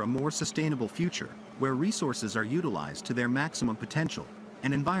ensure a more sustainable future, where resources are utilized to their maximum potential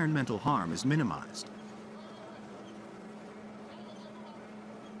and environmental harm is minimized.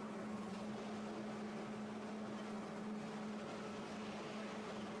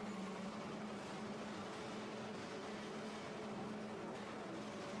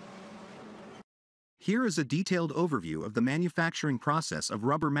 Here is a detailed overview of the manufacturing process of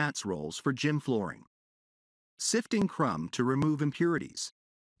rubber mats rolls for gym flooring. Sifting crumb to remove impurities.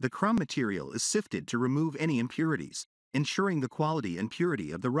 The crumb material is sifted to remove any impurities, ensuring the quality and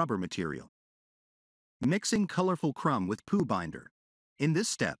purity of the rubber material. Mixing colorful crumb with poo binder. In this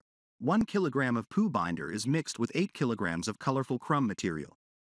step, 1 kilogram of poo binder is mixed with 8 kilograms of colorful crumb material.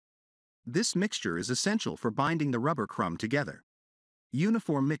 This mixture is essential for binding the rubber crumb together.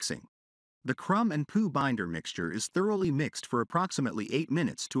 Uniform mixing. The crumb and poo binder mixture is thoroughly mixed for approximately 8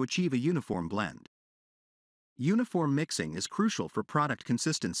 minutes to achieve a uniform blend. Uniform mixing is crucial for product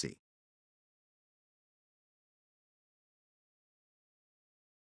consistency.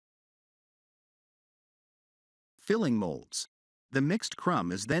 Filling molds. The mixed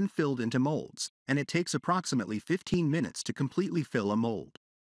crumb is then filled into molds, and it takes approximately 15 minutes to completely fill a mold.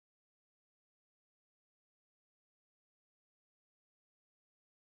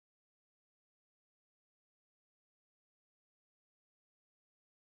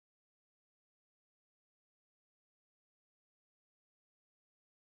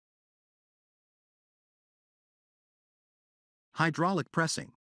 Hydraulic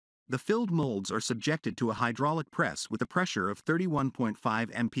pressing. The filled molds are subjected to a hydraulic press with a pressure of 31.5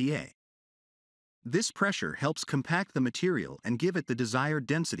 MPa. This pressure helps compact the material and give it the desired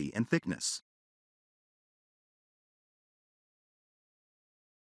density and thickness.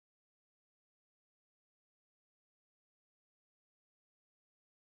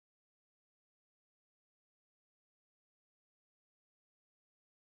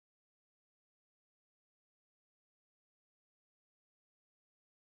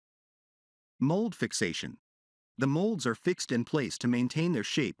 Mold fixation. The molds are fixed in place to maintain their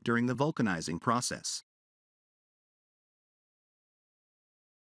shape during the vulcanizing process.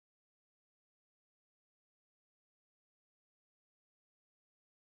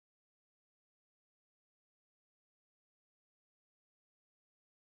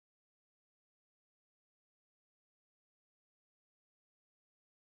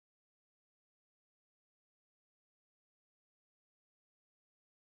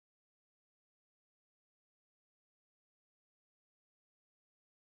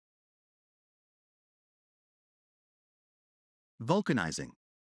 Vulcanizing.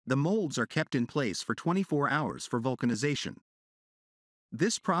 The molds are kept in place for 24 hours for vulcanization.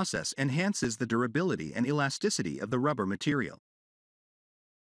 This process enhances the durability and elasticity of the rubber material.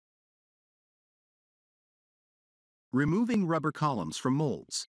 Removing rubber columns from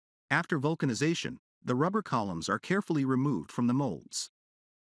molds. After vulcanization, the rubber columns are carefully removed from the molds.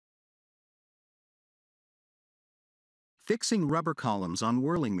 Fixing rubber columns on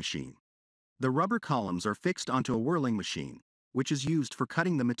whirling machine. The rubber columns are fixed onto a whirling machine, which is used for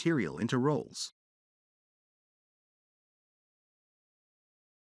cutting the material into rolls.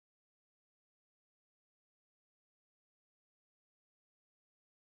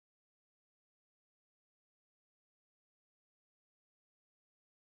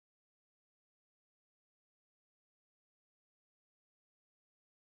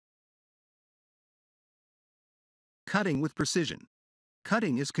 Cutting with precision.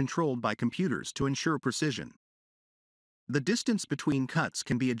 Cutting is controlled by computers to ensure precision. The distance between cuts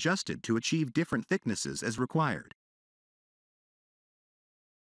can be adjusted to achieve different thicknesses as required.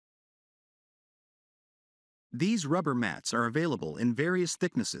 These rubber mats are available in various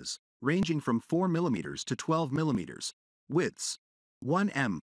thicknesses, ranging from 4 mm to 12 mm, widths 1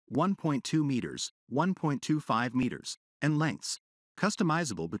 m, 1.2 meters, 1.25 meters, and lengths,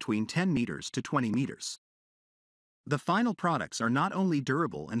 customizable between 10 meters to 20 meters. The final products are not only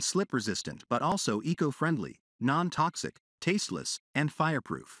durable and slip-resistant but also eco-friendly, non-toxic, tasteless, and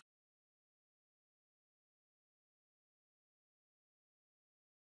fireproof.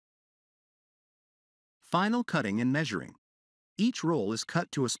 Final cutting and measuring. Each roll is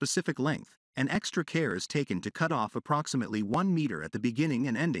cut to a specific length, and extra care is taken to cut off approximately 1 meter at the beginning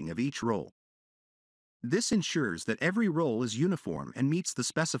and ending of each roll. This ensures that every roll is uniform and meets the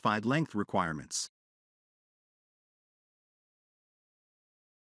specified length requirements.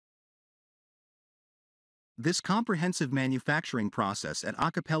 This comprehensive manufacturing process at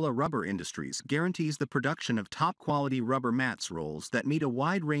ACCURL Rubber Industries guarantees the production of top-quality rubber mats rolls that meet a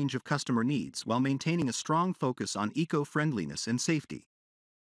wide range of customer needs while maintaining a strong focus on eco-friendliness and safety.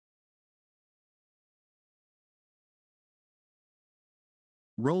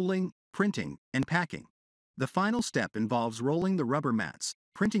 Rolling, printing, and packing. The final step involves rolling the rubber mats,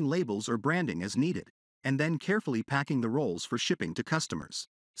 printing labels or branding as needed, and then carefully packing the rolls for shipping to customers.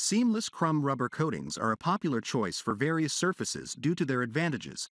 Seamless crumb rubber coatings are a popular choice for various surfaces due to their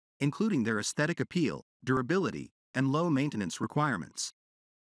advantages, including their aesthetic appeal, durability, and low maintenance requirements.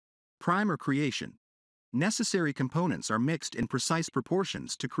 Primer creation. Necessary components are mixed in precise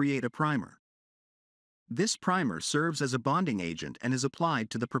proportions to create a primer. This primer serves as a bonding agent and is applied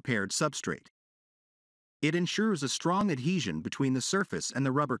to the prepared substrate. It ensures a strong adhesion between the surface and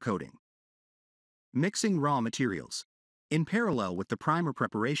the rubber coating. Mixing raw materials. In parallel with the primer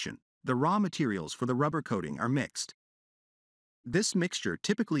preparation, the raw materials for the rubber coating are mixed. This mixture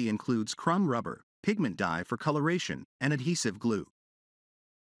typically includes crumb rubber, pigment dye for coloration, and adhesive glue.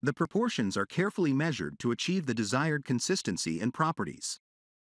 The proportions are carefully measured to achieve the desired consistency and properties.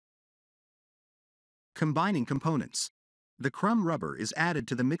 Combining components. The crumb rubber is added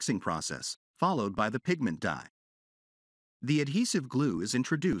to the mixing process, followed by the pigment dye. The adhesive glue is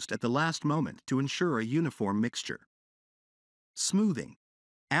introduced at the last moment to ensure a uniform mixture. Smoothing.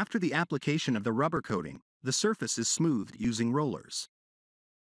 After the application of the rubber coating, the surface is smoothed using rollers.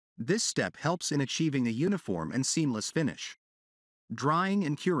 This step helps in achieving a uniform and seamless finish. Drying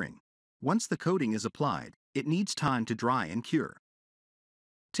and curing. Once the coating is applied, it needs time to dry and cure.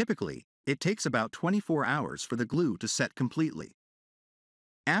 Typically, it takes about 24 hours for the glue to set completely.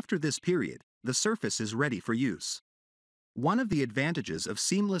 After this period, the surface is ready for use. One of the advantages of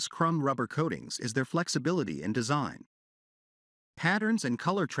seamless crumb rubber coatings is their flexibility in design. Patterns and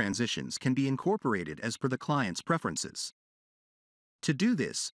color transitions can be incorporated as per the client's preferences. To do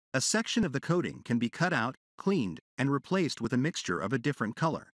this, a section of the coating can be cut out, cleaned, and replaced with a mixture of a different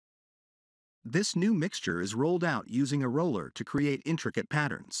color. This new mixture is rolled out using a roller to create intricate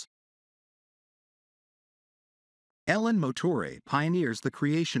patterns. Ellen Motore pioneers the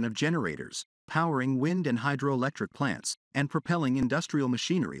creation of generators, powering wind and hydroelectric plants, and propelling industrial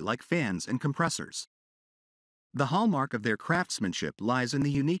machinery like fans and compressors. The hallmark of their craftsmanship lies in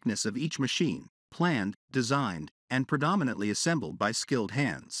the uniqueness of each machine, planned, designed, and predominantly assembled by skilled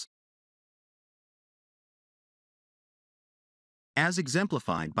hands. As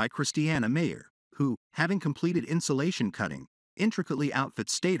exemplified by Christiana Mayer, who, having completed insulation cutting, intricately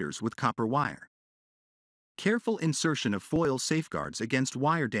outfits stators with copper wire. Careful insertion of foil safeguards against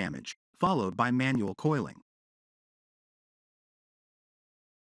wire damage, followed by manual coiling.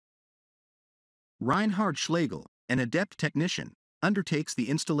 Reinhard Schlegel, an adept technician, undertakes the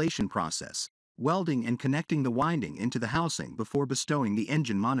installation process, welding and connecting the winding into the housing before bestowing the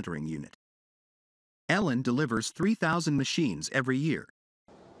engine monitoring unit. Ellen delivers 3,000 machines every year.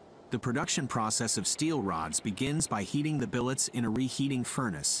 The production process of steel rods begins by heating the billets in a reheating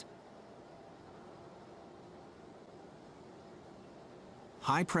furnace.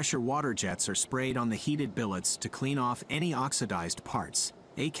 High-pressure water jets are sprayed on the heated billets to clean off any oxidized parts.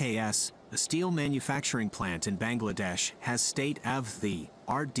 AKS, a steel manufacturing plant in Bangladesh, has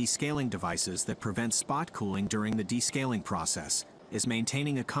state-of-the-art descaling devices that prevent spot cooling during the descaling process, as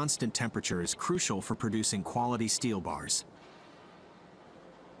maintaining a constant temperature is crucial for producing quality steel bars.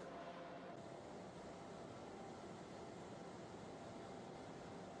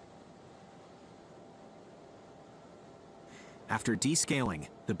 After descaling,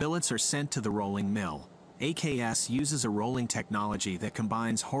 the billets are sent to the rolling mill. AKS uses a rolling technology that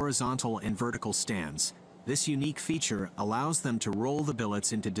combines horizontal and vertical stands. This unique feature allows them to roll the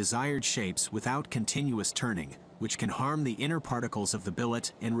billets into desired shapes without continuous turning, which can harm the inner particles of the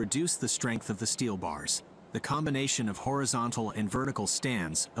billet and reduce the strength of the steel bars. The combination of horizontal and vertical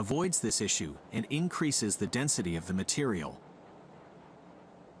stands avoids this issue and increases the density of the material.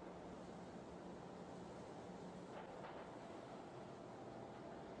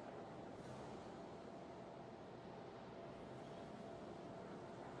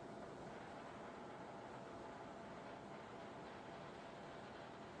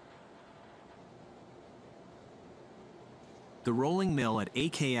 The rolling mill at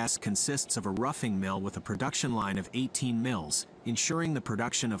AKS consists of a roughing mill with a production line of 18 mills, ensuring the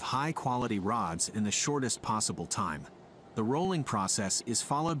production of high-quality rods in the shortest possible time. The rolling process is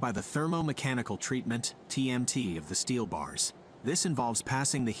followed by the thermomechanical treatment, TMT, of the steel bars. This involves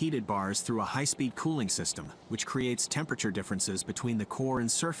passing the heated bars through a high-speed cooling system, which creates temperature differences between the core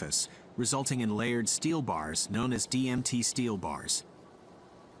and surface, resulting in layered steel bars known as DMT steel bars.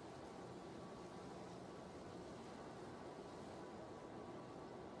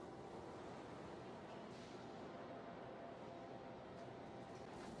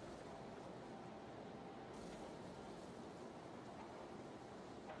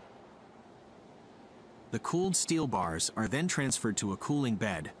 The cooled steel bars are then transferred to a cooling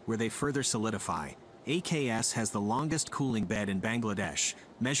bed, where they further solidify. AKS has the longest cooling bed in Bangladesh,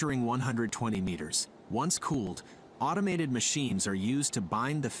 measuring 120 meters. Once cooled, automated machines are used to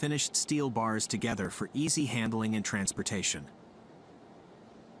bind the finished steel bars together for easy handling and transportation.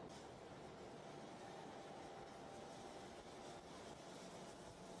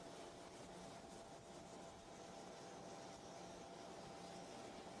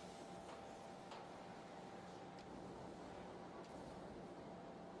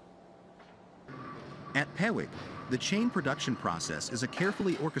 At Pewig, the chain production process is a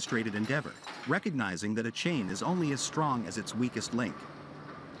carefully orchestrated endeavor, recognizing that a chain is only as strong as its weakest link.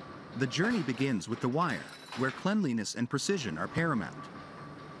 The journey begins with the wire, where cleanliness and precision are paramount.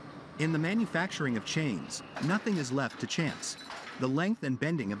 In the manufacturing of chains, nothing is left to chance. The length and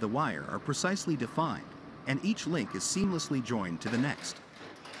bending of the wire are precisely defined, and each link is seamlessly joined to the next.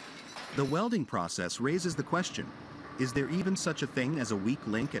 The welding process raises the question, is there even such a thing as a weak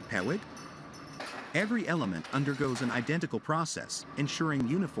link at Pewig? Every element undergoes an identical process, ensuring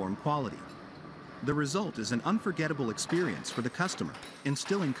uniform quality. The result is an unforgettable experience for the customer,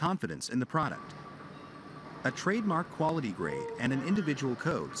 instilling confidence in the product. A trademark quality grade and an individual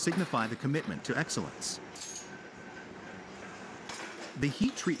code signify the commitment to excellence. The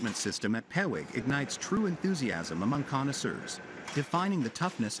heat treatment system at Pewig ignites true enthusiasm among connoisseurs, defining the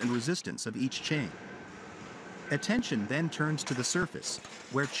toughness and resistance of each chain. Attention then turns to the surface,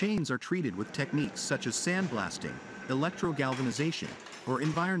 where chains are treated with techniques such as sandblasting, electrogalvanization, or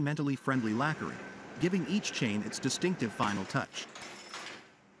environmentally friendly lacquering, giving each chain its distinctive final touch.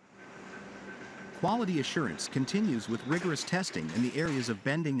 Quality assurance continues with rigorous testing in the areas of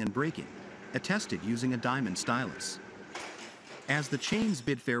bending and braking, attested using a diamond stylus. As the chains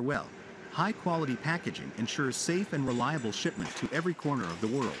bid farewell, high-quality packaging ensures safe and reliable shipment to every corner of the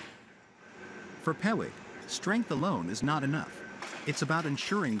world. For Pewig, strength alone is not enough. It's about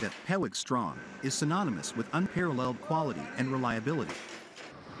ensuring that Pewig Strong is synonymous with unparalleled quality and reliability.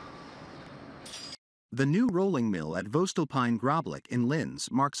 The new rolling mill at Voestalpine Groblik in Linz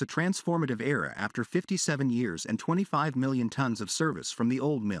marks a transformative era after 57 years and 25 million tons of service from the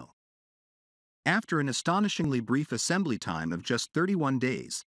old mill. After an astonishingly brief assembly time of just 31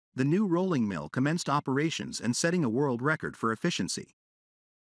 days, the new rolling mill commenced operations and setting a world record for efficiency.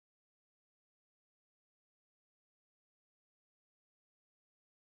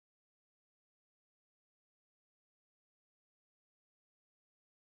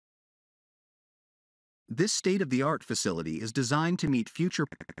 This state-of-the-art facility is designed to meet future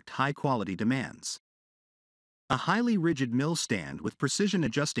high-quality demands. A highly rigid mill stand with precision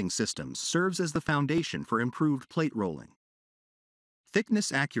adjusting systems serves as the foundation for improved plate rolling.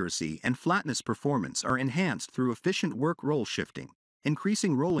 Thickness accuracy and flatness performance are enhanced through efficient work roll shifting,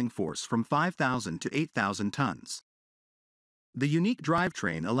 increasing rolling force from 5,000 to 8,000 tons. The unique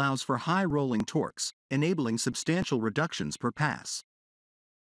drivetrain allows for high rolling torques, enabling substantial reductions per pass.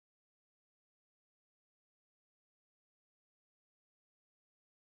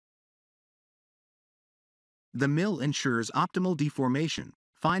 The mill ensures optimal deformation,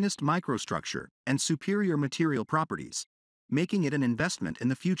 finest microstructure, and superior material properties, making it an investment in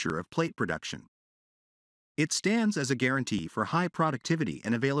the future of plate production. It stands as a guarantee for high productivity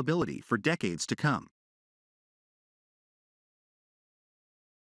and availability for decades to come.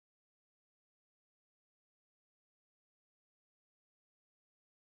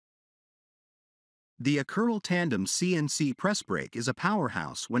 The ACCURL Tandem CNC press brake is a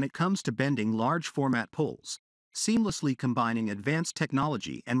powerhouse when it comes to bending large format pulls, seamlessly combining advanced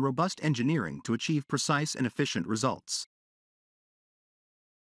technology and robust engineering to achieve precise and efficient results.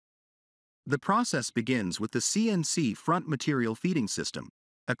 The process begins with the CNC front material feeding system,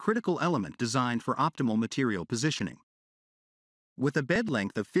 a critical element designed for optimal material positioning. With a bed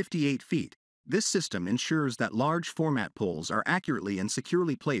length of 58 feet, this system ensures that large format pulls are accurately and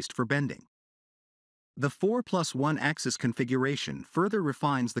securely placed for bending. The 4+1 axis configuration further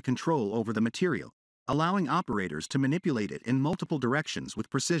refines the control over the material, allowing operators to manipulate it in multiple directions with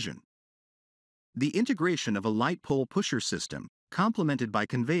precision. The integration of a light pole pusher system, complemented by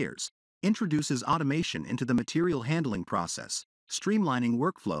conveyors, introduces automation into the material handling process, streamlining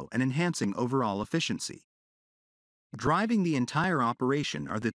workflow and enhancing overall efficiency. Driving the entire operation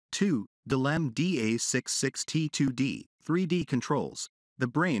are the two Tandem DA66T2D 3D controls, the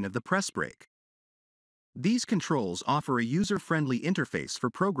brain of the press brake. These controls offer a user-friendly interface for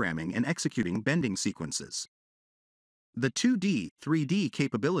programming and executing bending sequences. The 2D, 3D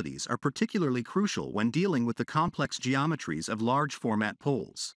capabilities are particularly crucial when dealing with the complex geometries of large-format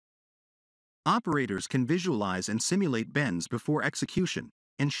poles. Operators can visualize and simulate bends before execution,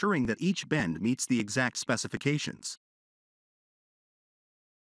 ensuring that each bend meets the exact specifications.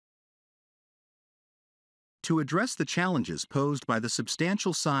 To address the challenges posed by the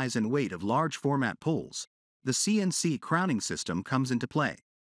substantial size and weight of large-format poles, the CNC crowning system comes into play.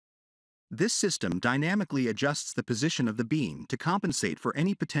 This system dynamically adjusts the position of the beam to compensate for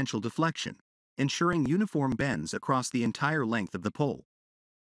any potential deflection, ensuring uniform bends across the entire length of the pole.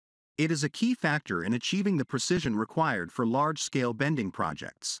 It is a key factor in achieving the precision required for large-scale bending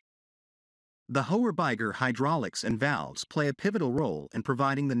projects. The Hoher-Beiger hydraulics and valves play a pivotal role in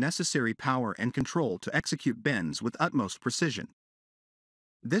providing the necessary power and control to execute bends with utmost precision.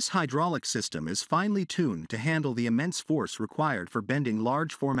 This hydraulic system is finely tuned to handle the immense force required for bending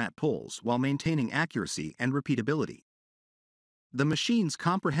large-format poles while maintaining accuracy and repeatability. The machine's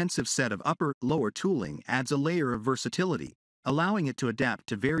comprehensive set of upper-lower tooling adds a layer of versatility, allowing it to adapt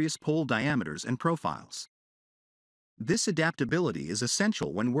to various pole diameters and profiles. This adaptability is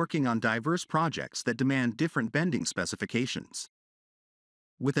essential when working on diverse projects that demand different bending specifications.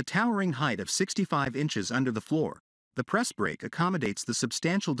 With a towering height of 65 inches under the floor, the press brake accommodates the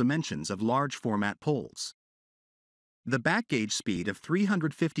substantial dimensions of large-format poles. The backgauge speed of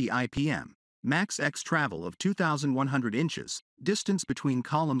 350 IPM, max X travel of 2,100 inches, distance between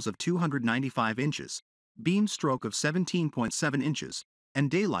columns of 295 inches, beam stroke of 17.7 inches, and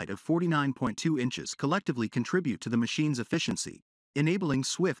daylight of 49.2 inches collectively contribute to the machine's efficiency, enabling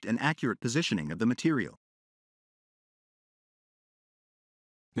swift and accurate positioning of the material.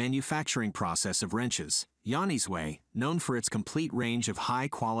 Manufacturing process of wrenches. Yanni's Way, known for its complete range of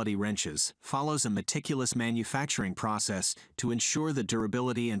high-quality wrenches, follows a meticulous manufacturing process to ensure the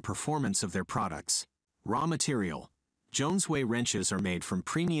durability and performance of their products. Raw material. Jones Way wrenches are made from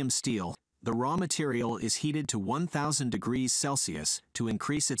premium steel. The raw material is heated to 1,000 degrees Celsius to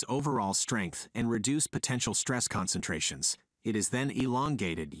increase its overall strength and reduce potential stress concentrations. It is then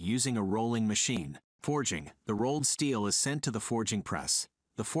elongated using a rolling machine. Forging. The rolled steel is sent to the forging press.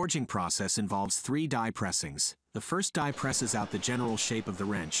 The forging process involves 3 die pressings. The first die presses out the general shape of the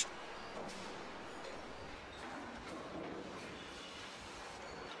wrench.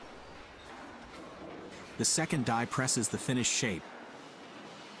 The second die presses the finished shape.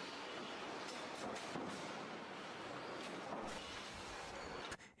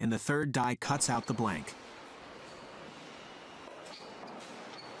 And the third die cuts out the blank.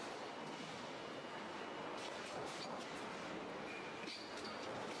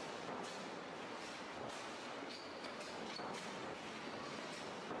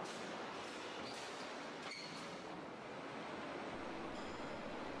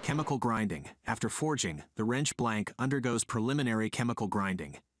 Chemical grinding. After forging, the wrench blank undergoes preliminary chemical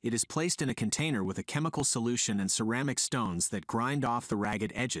grinding. It is placed in a container with a chemical solution and ceramic stones that grind off the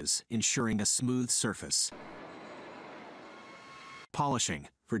ragged edges, ensuring a smooth surface. Polishing.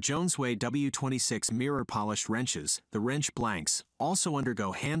 For Jones Way W26 mirror-polished wrenches, the wrench blanks also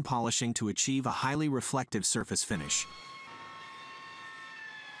undergo hand polishing to achieve a highly reflective surface finish.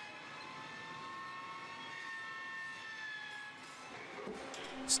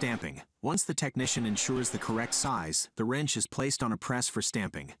 Stamping. Once the technician ensures the correct size, the wrench is placed on a press for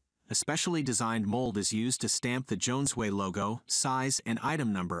stamping. A specially designed mold is used to stamp the Jones Way logo, size, and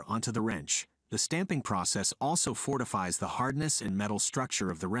item number onto the wrench. The stamping process also fortifies the hardness and metal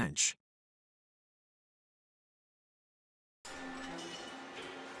structure of the wrench.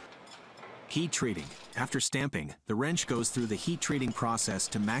 Heat treating. After stamping, the wrench goes through the heat treating process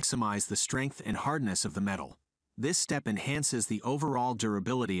to maximize the strength and hardness of the metal. This step enhances the overall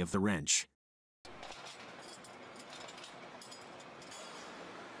durability of the wrench.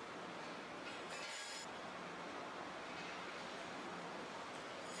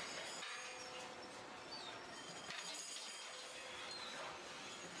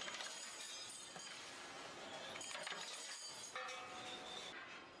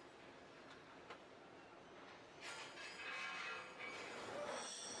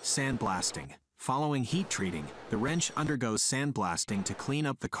 Sandblasting. Following heat treating, the wrench undergoes sandblasting to clean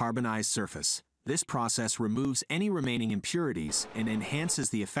up the carbonized surface. This process removes any remaining impurities and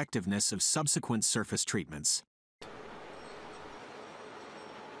enhances the effectiveness of subsequent surface treatments.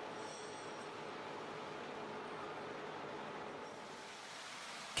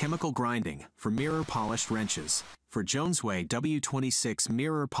 Chemical grinding for mirror polished wrenches. For Jonesway W26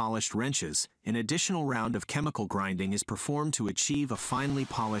 mirror polished wrenches, an additional round of chemical grinding is performed to achieve a finely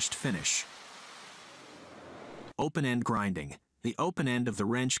polished finish. Open-end grinding. The open end of the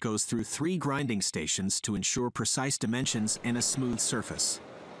wrench goes through 3 grinding stations to ensure precise dimensions and a smooth surface.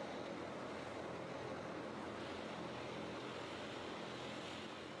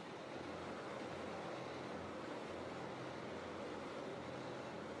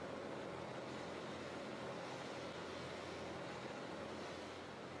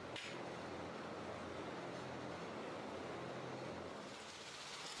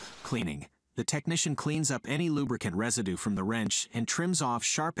 Cleaning. The technician cleans up any lubricant residue from the wrench and trims off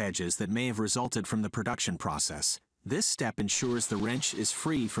sharp edges that may have resulted from the production process. This step ensures the wrench is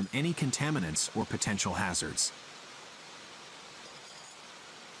free from any contaminants or potential hazards.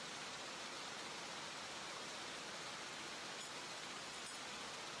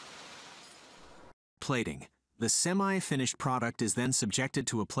 Plating. The semi-finished product is then subjected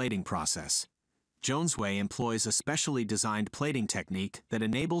to a plating process. Jonesway employs a specially designed plating technique that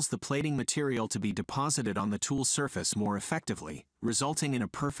enables the plating material to be deposited on the tool surface more effectively, resulting in a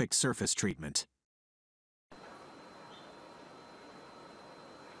perfect surface treatment.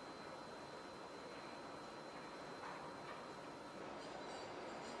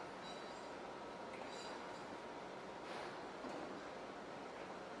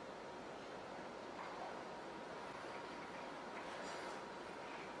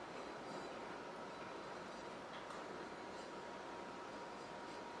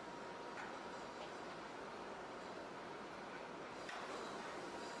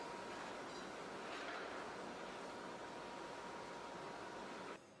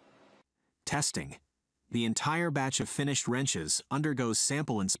 Testing. The entire batch of finished wrenches undergoes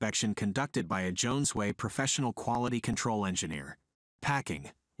sample inspection conducted by a Jonesway professional quality control engineer. Packing.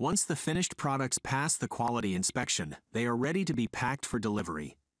 Once the finished products pass the quality inspection, they are ready to be packed for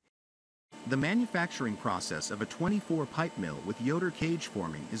delivery. The manufacturing process of a 24-pipe mill with Yoder cage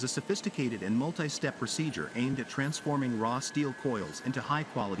forming is a sophisticated and multi-step procedure aimed at transforming raw steel coils into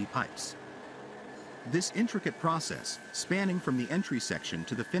high-quality pipes. This intricate process, spanning from the entry section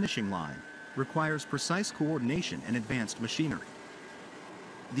to the finishing line, requires precise coordination and advanced machinery.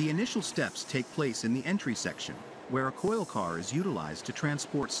 The initial steps take place in the entry section, where a coil car is utilized to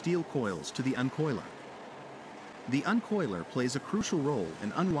transport steel coils to the uncoiler. The uncoiler plays a crucial role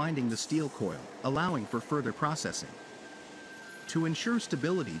in unwinding the steel coil, allowing for further processing. To ensure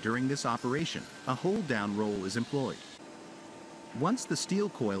stability during this operation, a hold-down roll is employed. Once the steel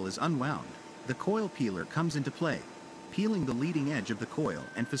coil is unwound, the coil peeler comes into play, peeling the leading edge of the coil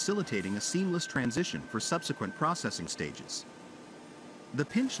and facilitating a seamless transition for subsequent processing stages. The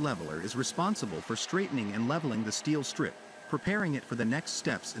pinch leveler is responsible for straightening and leveling the steel strip, preparing it for the next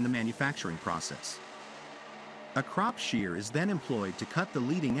steps in the manufacturing process. A crop shear is then employed to cut the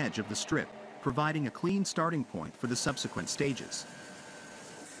leading edge of the strip, providing a clean starting point for the subsequent stages.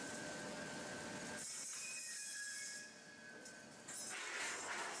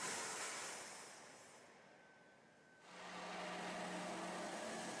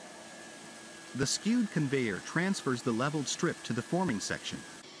 The skewed conveyor transfers the leveled strip to the forming section,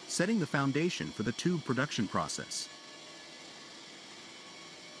 setting the foundation for the tube production process.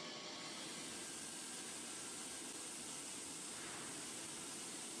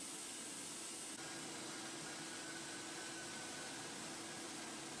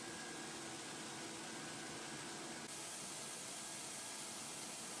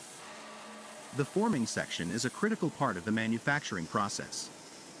 The forming section is a critical part of the manufacturing process.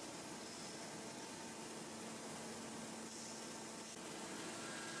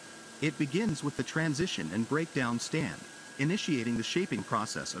 It begins with the transition and breakdown stand, initiating the shaping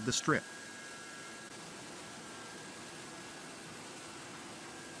process of the strip.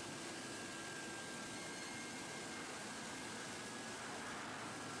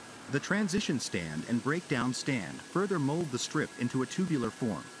 The transition stand and breakdown stand further mold the strip into a tubular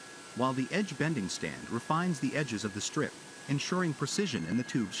form, while the edge bending stand refines the edges of the strip, ensuring precision in the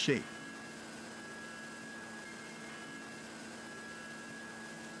tube's shape.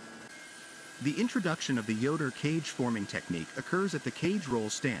 The introduction of the Yoder cage forming technique occurs at the cage roll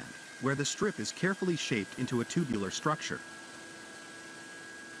stand, where the strip is carefully shaped into a tubular structure.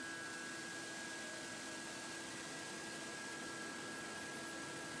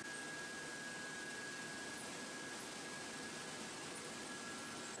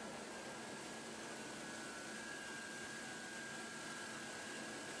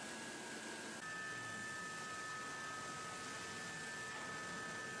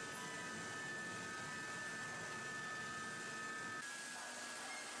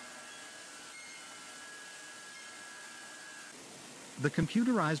 The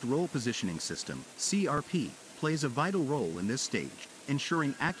computerized roll positioning system, CRP, plays a vital role in this stage,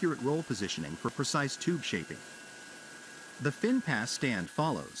 ensuring accurate roll positioning for precise tube shaping. The fin pass stand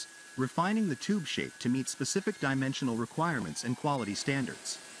follows, refining the tube shape to meet specific dimensional requirements and quality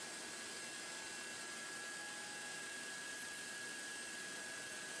standards.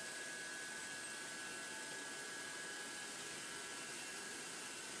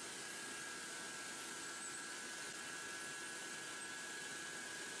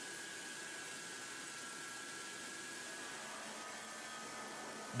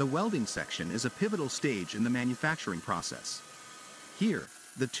 The welding section is a pivotal stage in the manufacturing process. Here,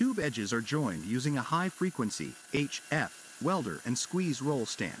 the tube edges are joined using a high-frequency HF welder and squeeze roll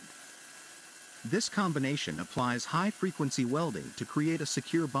stand. This combination applies high-frequency welding to create a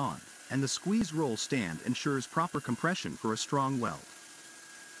secure bond, and the squeeze roll stand ensures proper compression for a strong weld.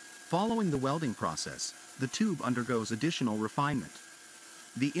 Following the welding process, the tube undergoes additional refinement.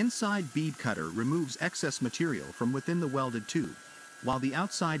 The inside bead cutter removes excess material from within the welded tube, while the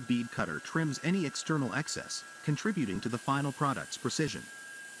outside bead cutter trims any external excess, contributing to the final product's precision.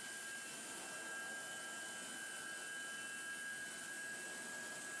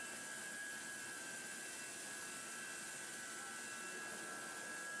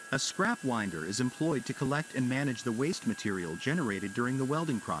 A scrap winder is employed to collect and manage the waste material generated during the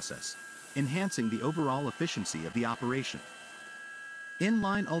welding process, enhancing the overall efficiency of the operation.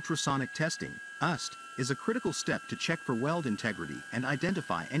 Inline ultrasonic testing, UST, is a critical step to check for weld integrity and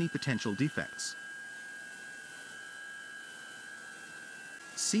identify any potential defects.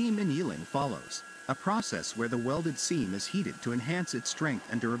 Seam annealing follows, a process where the welded seam is heated to enhance its strength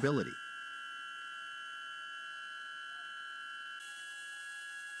and durability.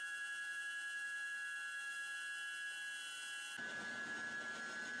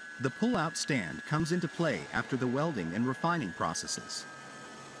 The pull-out stand comes into play after the welding and refining processes.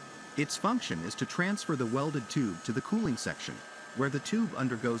 Its function is to transfer the welded tube to the cooling section, where the tube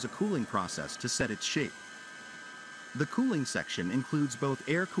undergoes a cooling process to set its shape. The cooling section includes both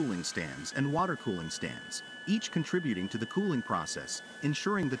air cooling stands and water cooling stands, each contributing to the cooling process,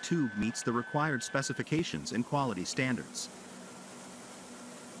 ensuring the tube meets the required specifications and quality standards.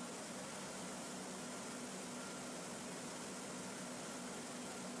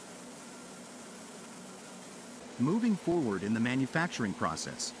 Moving forward in the manufacturing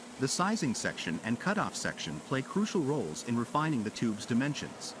process, the sizing section and cutoff section play crucial roles in refining the tube's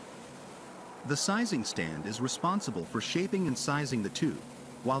dimensions. The sizing stand is responsible for shaping and sizing the tube,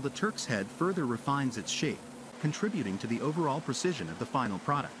 while the Turk's head further refines its shape, contributing to the overall precision of the final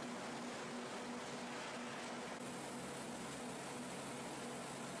product.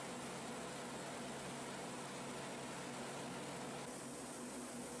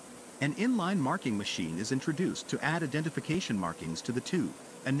 An inline marking machine is introduced to add identification markings to the tube,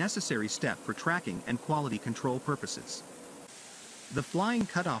 a necessary step for tracking and quality control purposes. The flying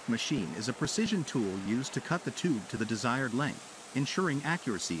cutoff machine is a precision tool used to cut the tube to the desired length, ensuring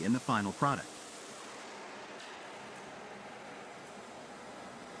accuracy in the final product.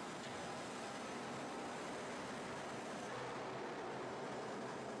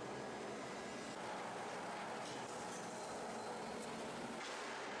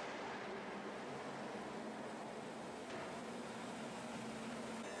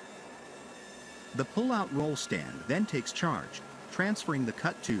 The pull-out roll stand then takes charge, transferring the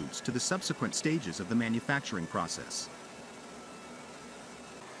cut tubes to the subsequent stages of the manufacturing process.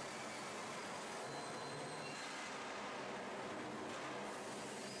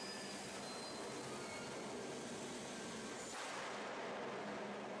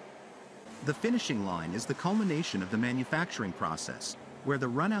 The finishing line is the culmination of the manufacturing process, where the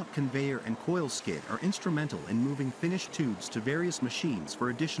run-out conveyor and coil skid are instrumental in moving finished tubes to various machines for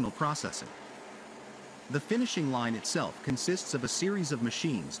additional processing. The finishing line itself consists of a series of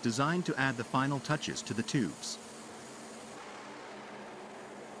machines designed to add the final touches to the tubes.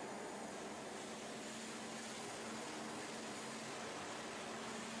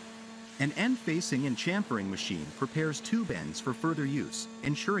 An end-facing and chamfering machine prepares tube ends for further use,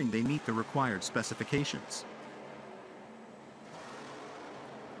 ensuring they meet the required specifications.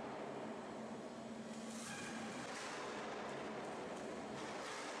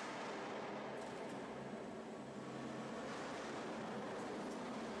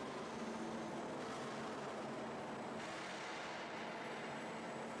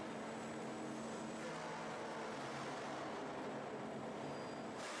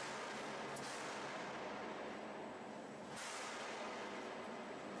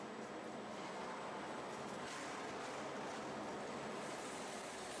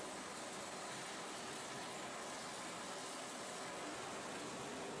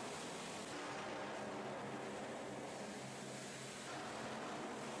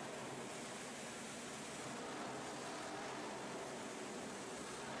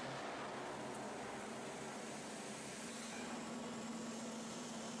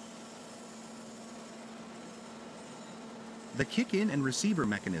 The kick-in and receiver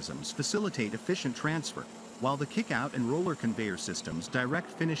mechanisms facilitate efficient transfer, while the kick-out and roller conveyor systems direct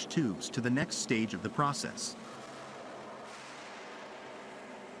finished tubes to the next stage of the process.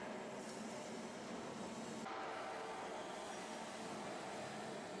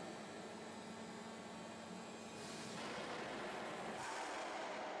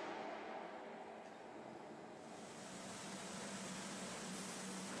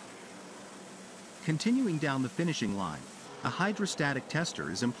 Continuing down the finishing line, a hydrostatic tester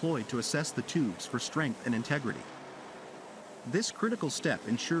is employed to assess the tubes for strength and integrity. This critical step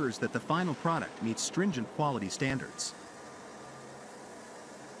ensures that the final product meets stringent quality standards.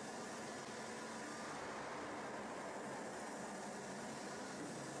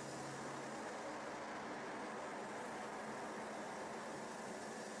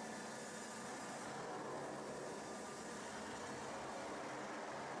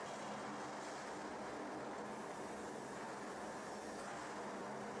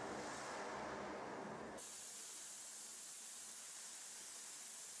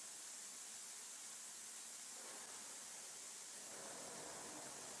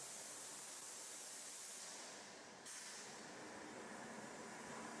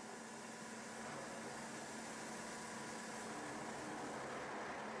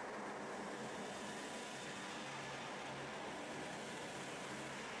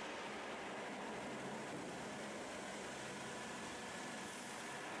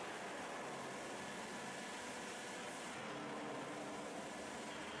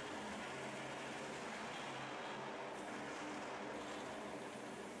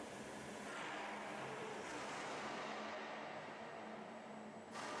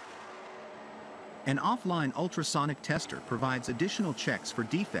 An offline ultrasonic tester provides additional checks for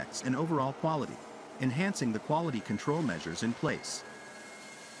defects and overall quality, enhancing the quality control measures in place.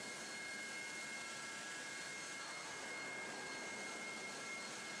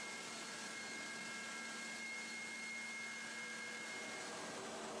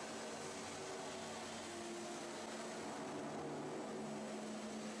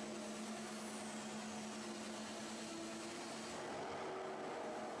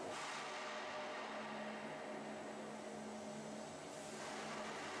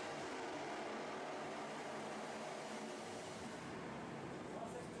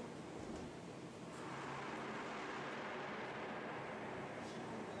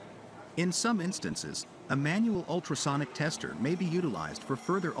 In some instances, a manual ultrasonic tester may be utilized for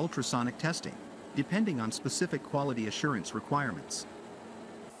further ultrasonic testing, depending on specific quality assurance requirements.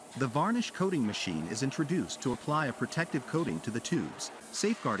 The varnish coating machine is introduced to apply a protective coating to the tubes,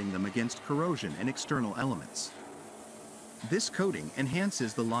 safeguarding them against corrosion and external elements. This coating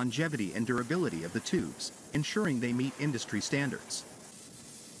enhances the longevity and durability of the tubes, ensuring they meet industry standards.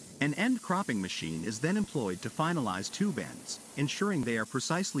 An end cropping machine is then employed to finalize tube ends, ensuring they are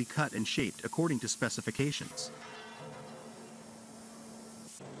precisely cut and shaped according to specifications.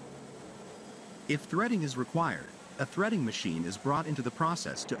 If threading is required, a threading machine is brought into the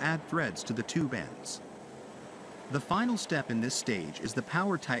process to add threads to the tube ends. The final step in this stage is the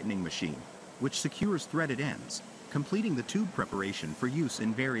power tightening machine, which secures threaded ends, completing the tube preparation for use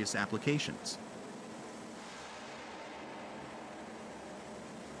in various applications.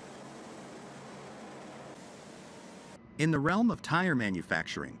 In the realm of tire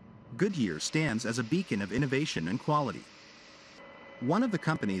manufacturing, Goodyear stands as a beacon of innovation and quality. One of the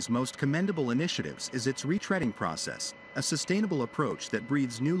company's most commendable initiatives is its retreading process, a sustainable approach that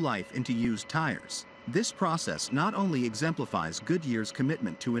breathes new life into used tires. This process not only exemplifies Goodyear's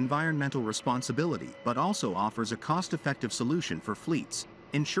commitment to environmental responsibility but also offers a cost-effective solution for fleets,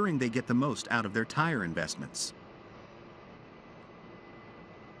 ensuring they get the most out of their tire investments.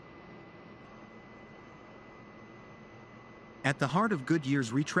 At the heart of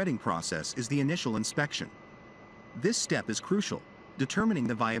Goodyear's retreading process is the initial inspection. This step is crucial, determining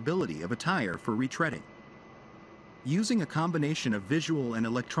the viability of a tire for retreading. Using a combination of visual and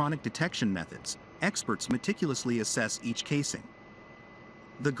electronic detection methods, experts meticulously assess each casing.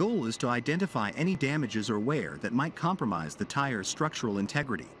 The goal is to identify any damages or wear that might compromise the tire's structural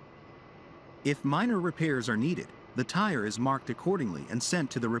integrity. If minor repairs are needed, the tire is marked accordingly and sent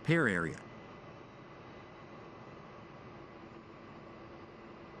to the repair area.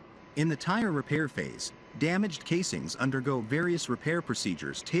 In the tire repair phase, damaged casings undergo various repair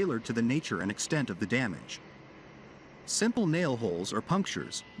procedures tailored to the nature and extent of the damage. Simple nail holes or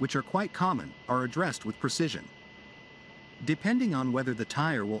punctures, which are quite common, are addressed with precision. Depending on whether the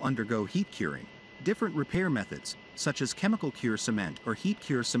tire will undergo heat curing, different repair methods, such as chemical cure cement or heat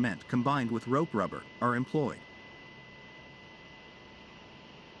cure cement combined with rope rubber, are employed.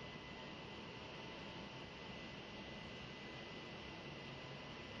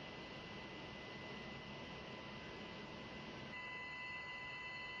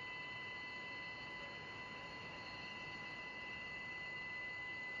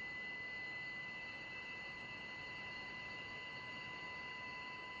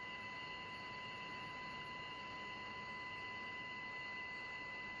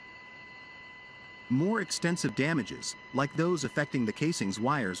 More extensive damages, like those affecting the casing's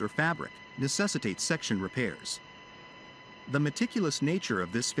wires or fabric, necessitate section repairs. The meticulous nature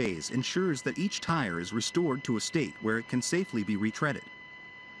of this phase ensures that each tire is restored to a state where it can safely be retreaded.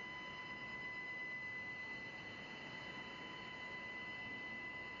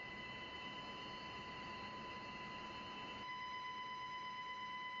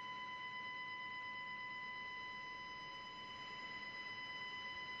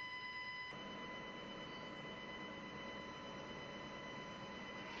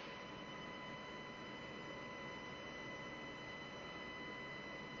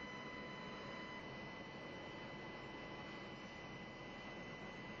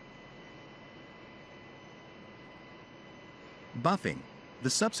 Buffing, the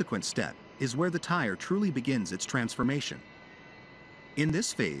subsequent step, is where the tire truly begins its transformation. In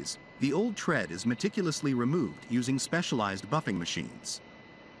this phase, the old tread is meticulously removed using specialized buffing machines.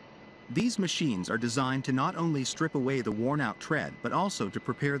 These machines are designed to not only strip away the worn-out tread but also to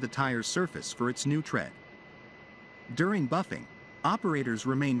prepare the tire's surface for its new tread. During buffing, operators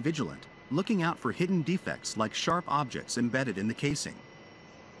remain vigilant, looking out for hidden defects like sharp objects embedded in the casing.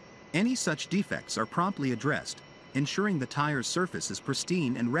 Any such defects are promptly addressed, ensuring the tire's surface is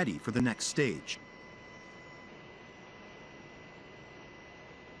pristine and ready for the next stage.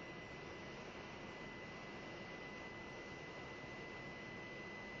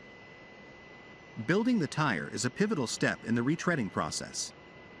 Building the tire is a pivotal step in the retreading process.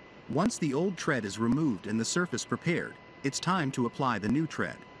 Once the old tread is removed and the surface prepared, it's time to apply the new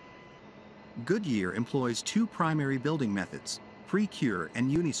tread. Goodyear employs two primary building methods, pre-cure and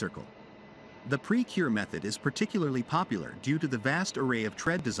unicircle. The pre-cure method is particularly popular due to the vast array of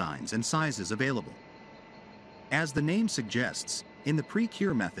tread designs and sizes available. As the name suggests, in the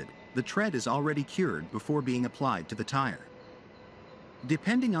pre-cure method, the tread is already cured before being applied to the tire.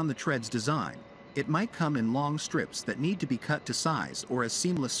 Depending on the tread's design, it might come in long strips that need to be cut to size or as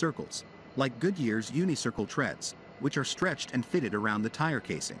seamless circles, like Goodyear's unicircle treads, which are stretched and fitted around the tire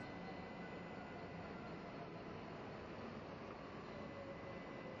casing.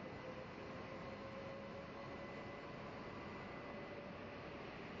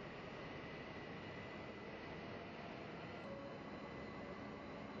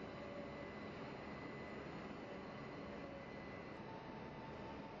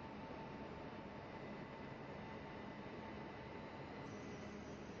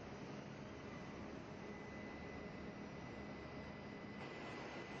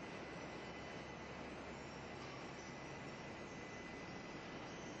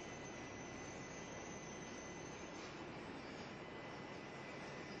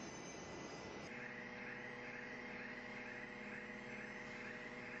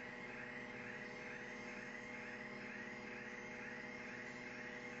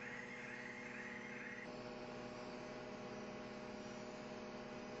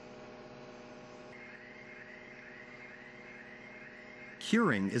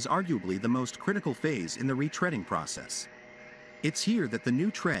 Curing is arguably the most critical phase in the retreading process. It's here that the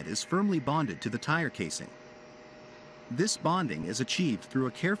new tread is firmly bonded to the tire casing. This bonding is achieved through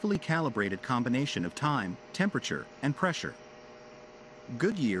a carefully calibrated combination of time, temperature, and pressure.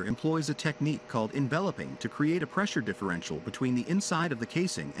 Goodyear employs a technique called enveloping to create a pressure differential between the inside of the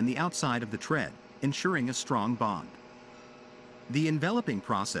casing and the outside of the tread, ensuring a strong bond. The enveloping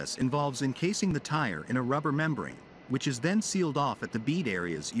process involves encasing the tire in a rubber membrane, which is then sealed off at the bead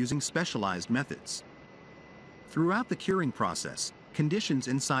areas using specialized methods. Throughout the curing process, conditions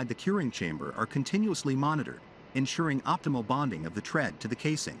inside the curing chamber are continuously monitored, ensuring optimal bonding of the tread to the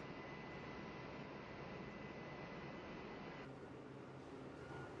casing.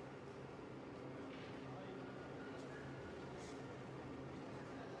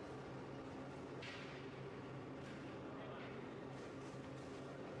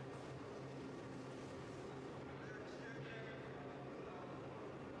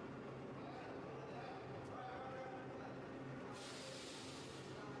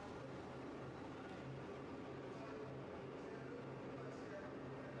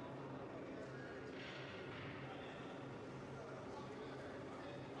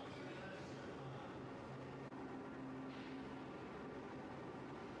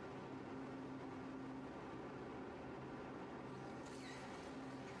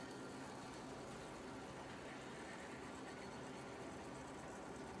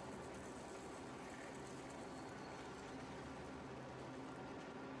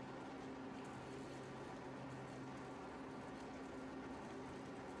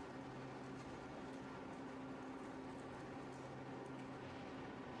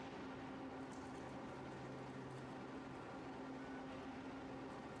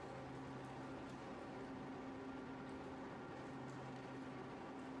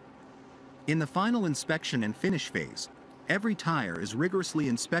 In the final inspection and finish phase, every tire is rigorously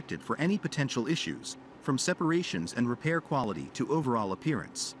inspected for any potential issues, from separations and repair quality to overall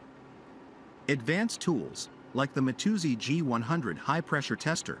appearance. Advanced tools, like the Mattuzzi G100 high-pressure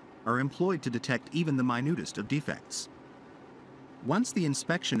tester, are employed to detect even the minutest of defects. Once the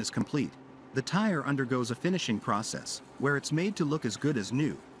inspection is complete, the tire undergoes a finishing process, where it's made to look as good as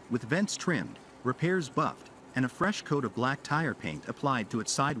new, with vents trimmed, repairs buffed, and a fresh coat of black tire paint applied to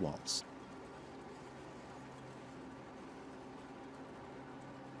its sidewalls.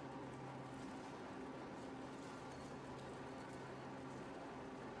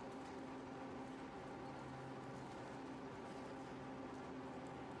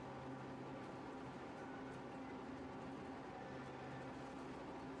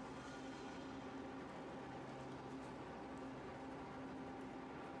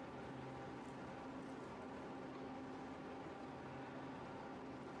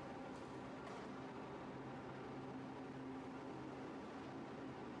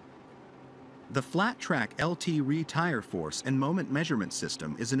 The flat Trac LTRe tire force and moment measurement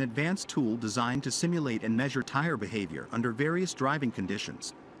system is an advanced tool designed to simulate and measure tire behavior under various driving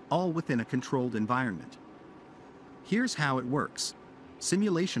conditions, all within a controlled environment. Here's how it works.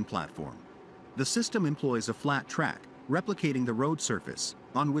 Simulation platform. The system employs a flat track, replicating the road surface,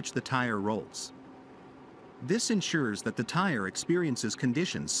 on which the tire rolls. This ensures that the tire experiences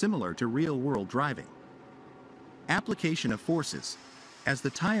conditions similar to real-world driving. Application of forces. As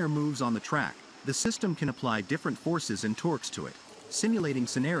the tire moves on the track, the system can apply different forces and torques to it, simulating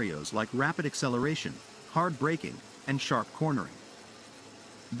scenarios like rapid acceleration, hard braking, and sharp cornering.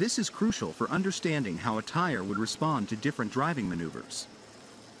 This is crucial for understanding how a tire would respond to different driving maneuvers.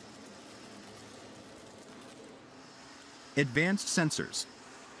 Advanced sensors.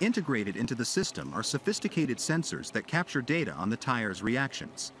 Integrated into the system are sophisticated sensors that capture data on the tire's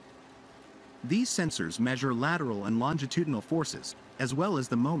reactions. These sensors measure lateral and longitudinal forces, as well as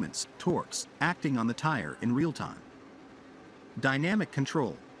the moments, torques, acting on the tire in real time. Dynamic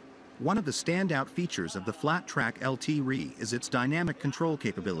control. One of the standout features of the flat Trac LTRe is its dynamic control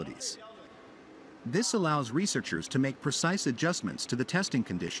capabilities. This allows researchers to make precise adjustments to the testing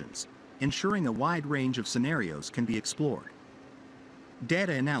conditions, ensuring a wide range of scenarios can be explored.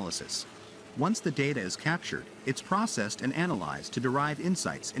 Data analysis. Once the data is captured, it's processed and analyzed to derive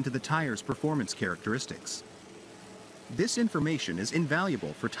insights into the tire's performance characteristics. This information is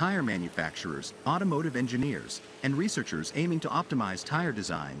invaluable for tire manufacturers, automotive engineers, and researchers aiming to optimize tire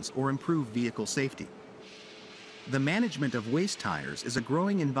designs or improve vehicle safety. The management of waste tires is a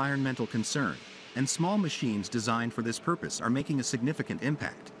growing environmental concern, and small machines designed for this purpose are making a significant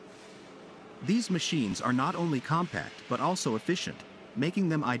impact. These machines are not only compact but also efficient, making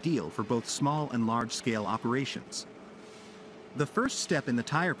them ideal for both small and large-scale operations. The first step in the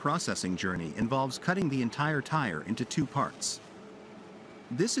tire processing journey involves cutting the entire tire into two parts.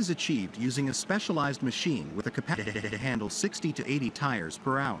 This is achieved using a specialized machine with a capacity to handle 60 to 80 tires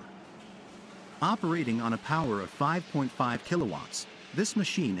per hour. Operating on a power of 5.5 kilowatts, this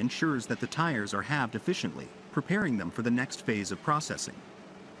machine ensures that the tires are halved efficiently, preparing them for the next phase of processing.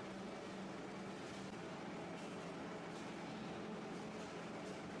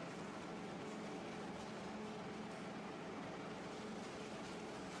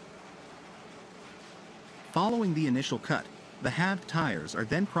 Following the initial cut, the halved tires are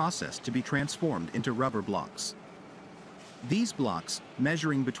then processed to be transformed into rubber blocks. These blocks,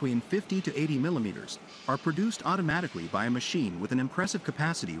 measuring between 50 to 80 millimeters, are produced automatically by a machine with an impressive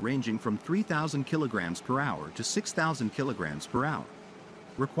capacity ranging from 3,000 kilograms per hour to 6,000 kilograms per hour.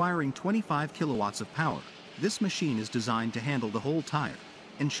 Requiring 25 kilowatts of power, this machine is designed to handle the whole tire,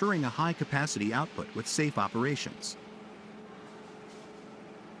 ensuring a high-capacity output with safe operations.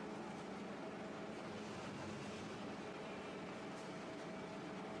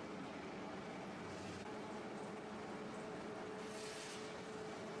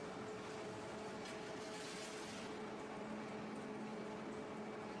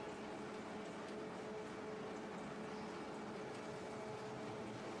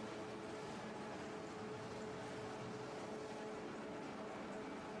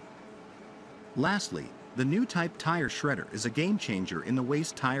 Lastly, the new type tire shredder is a game-changer in the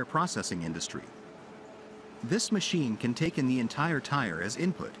waste tire processing industry. This machine can take in the entire tire as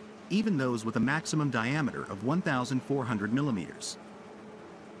input, even those with a maximum diameter of 1,400 millimeters.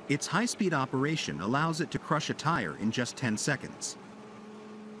 Its high-speed operation allows it to crush a tire in just 10 seconds.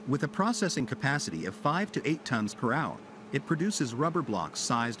 With a processing capacity of 5 to 8 tons per hour, it produces rubber blocks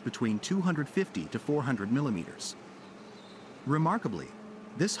sized between 250 to 400 millimeters. Remarkably,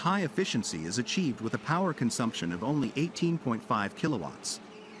 this high efficiency is achieved with a power consumption of only 18.5 kilowatts.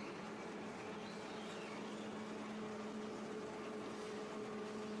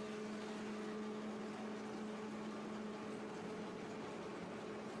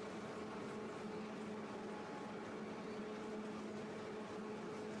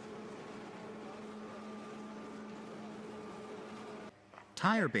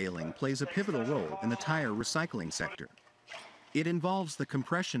 Tire baling plays a pivotal role in the tire recycling sector. It involves the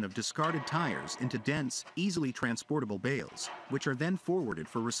compression of discarded tires into dense, easily transportable bales, which are then forwarded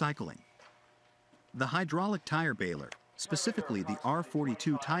for recycling. The hydraulic tire baler, specifically the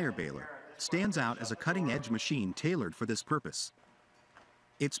R42 tire baler, stands out as a cutting-edge machine tailored for this purpose.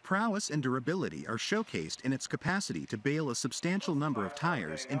 Its prowess and durability are showcased in its capacity to bale a substantial number of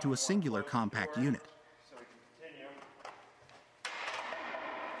tires into a singular compact unit. So we can continue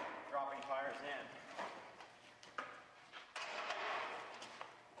dropping tires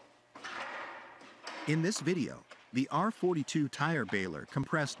in. In this video, the R42 tire baler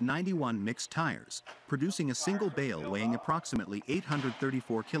compressed 91 mixed tires, producing a single bale weighing approximately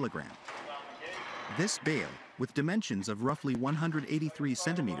 834 kilograms. This bale, with dimensions of roughly 183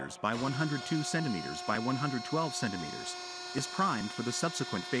 centimeters by 102 centimeters by 112 centimeters, is primed for the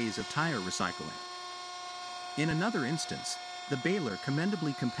subsequent phase of tire recycling. In another instance, the baler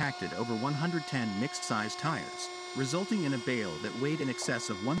commendably compacted over 110 mixed-size tires, resulting in a bale that weighed in excess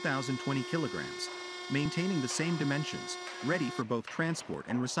of 1,020 kilograms, maintaining the same dimensions, ready for both transport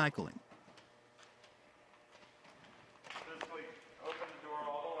and recycling. Physically open the door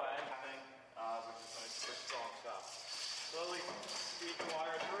all the way, which is going to push strong stuff. Slowly feed the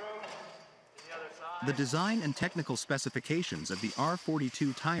wire through to the other side. The design and technical specifications of the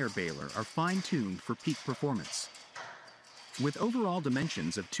R42 tire baler are fine-tuned for peak performance. With overall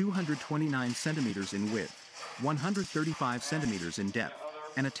dimensions of 229 centimeters in width, 135 centimeters in depth,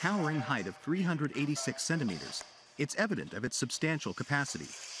 and a towering height of 386 centimeters, it's evident of its substantial capacity.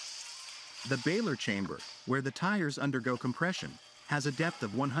 The baler chamber, where the tires undergo compression, has a depth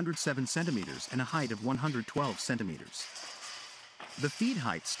of 107 centimeters and a height of 112 centimeters. The feed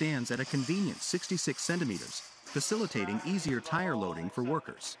height stands at a convenient 66 centimeters, facilitating easier tire loading for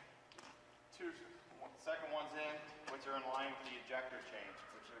workers. The second one's in, which are in line with the ejector chains,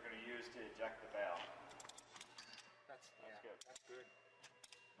 which they're going to use to eject the bale. That's good. That's good.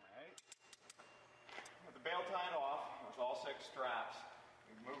 With the bale tied off, with all 6 straps,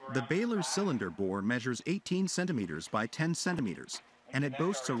 we move around. The baler's cylinder bore measures 18 centimeters by 10 centimeters, and it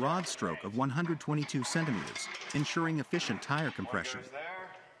boasts a rod stroke of 122 centimeters, ensuring efficient tire compression.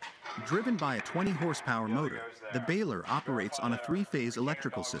 Driven by a 20 horsepower motor, the baler operates on a 3-phase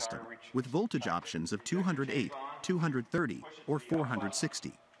electrical system, with voltage options of 208, 230, or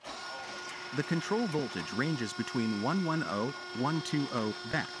 460. The control voltage ranges between 110, 120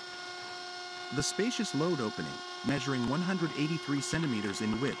 VAC. The spacious load opening, measuring 183 centimeters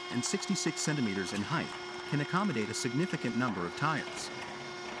in width and 66 centimeters in height, can accommodate a significant number of tires.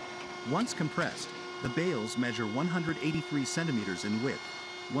 Once compressed, the bales measure 183 centimeters in width,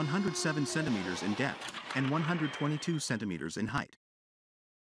 107 centimeters in depth, and 122 centimeters in height.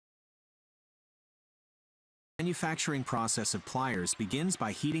 The manufacturing process of pliers begins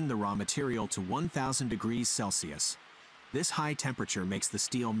by heating the raw material to 1,000 degrees Celsius. This high temperature makes the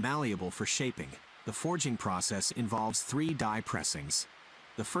steel malleable for shaping. The forging process involves 3 die pressings.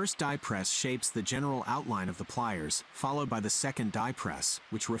 The first die press shapes the general outline of the pliers, followed by the second die press,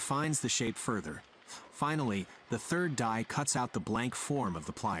 which refines the shape further. Finally, the third die cuts out the blank form of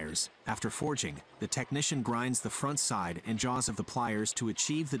the pliers. After forging, the technician grinds the front side and jaws of the pliers to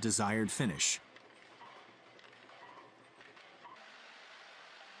achieve the desired finish.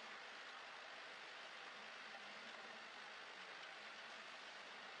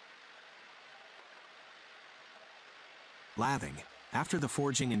 Lathing. After the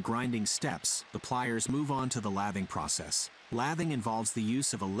forging and grinding steps, the pliers move on to the lathing process. Lathing involves the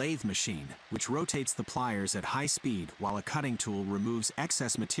use of a lathe machine, which rotates the pliers at high speed while a cutting tool removes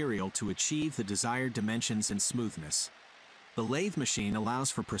excess material to achieve the desired dimensions and smoothness. The lathe machine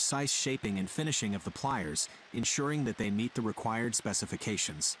allows for precise shaping and finishing of the pliers, ensuring that they meet the required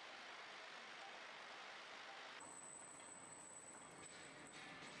specifications.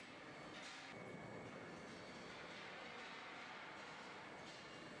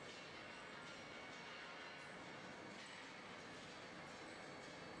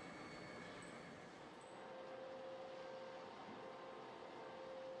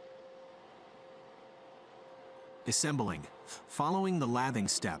 Assembling. Following the lathing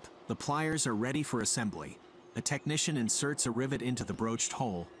step, the pliers are ready for assembly. A technician inserts a rivet into the broached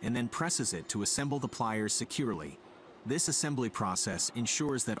hole and then presses it to assemble the pliers securely. This assembly process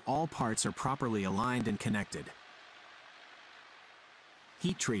ensures that all parts are properly aligned and connected.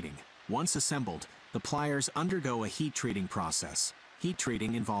 Heat treating. Once assembled, the pliers undergo a heat treating process. Heat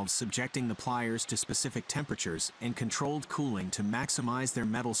treating involves subjecting the pliers to specific temperatures and controlled cooling to maximize their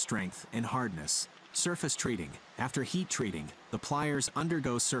metal strength and hardness. Surface treating. After heat treating, the pliers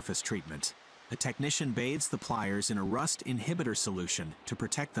undergo surface treatment. A technician bathes the pliers in a rust inhibitor solution to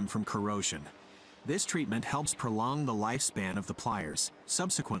protect them from corrosion. This treatment helps prolong the lifespan of the pliers.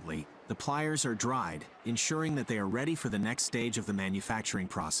 Subsequently, the pliers are dried, ensuring that they are ready for the next stage of the manufacturing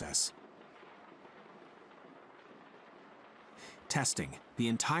process. Testing. The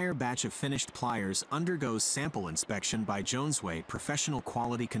entire batch of finished pliers undergoes sample inspection by Jonesway professional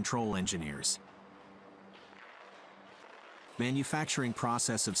quality control engineers. Manufacturing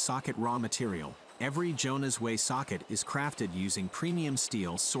process of socket raw material. Every Jonas Way socket is crafted using premium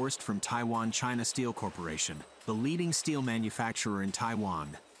steel sourced from Taiwan China Steel Corporation, the leading steel manufacturer in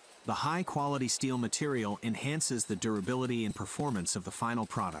Taiwan. The high-quality steel material enhances the durability and performance of the final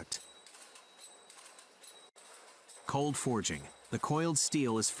product. Cold forging. The coiled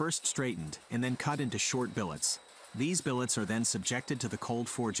steel is first straightened and then cut into short billets. These billets are then subjected to the cold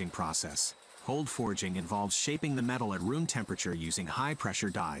forging process. Cold forging involves shaping the metal at room temperature using high-pressure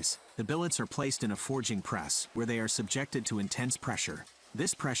dies. The billets are placed in a forging press, where they are subjected to intense pressure.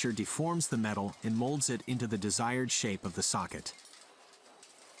 This pressure deforms the metal and molds it into the desired shape of the socket.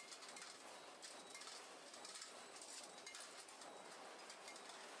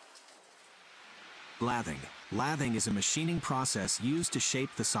 Lathing. Lathing is a machining process used to shape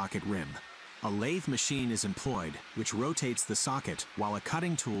the socket rim. A lathe machine is employed, which rotates the socket, while a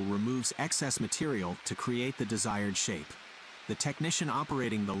cutting tool removes excess material to create the desired shape. The technician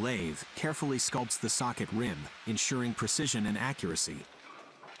operating the lathe carefully sculpts the socket rim, ensuring precision and accuracy.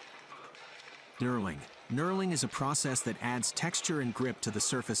 Knurling. Knurling is a process that adds texture and grip to the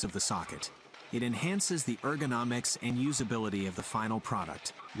surface of the socket. It enhances the ergonomics and usability of the final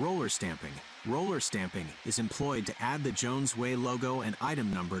product. Roller stamping. Roller stamping is employed to add the Jones Way logo and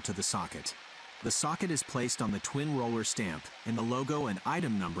item number to the socket. The socket is placed on the twin roller stamp, and the logo and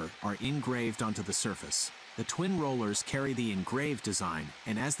item number are engraved onto the surface. The twin rollers carry the engraved design,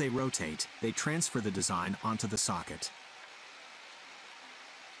 and as they rotate, they transfer the design onto the socket.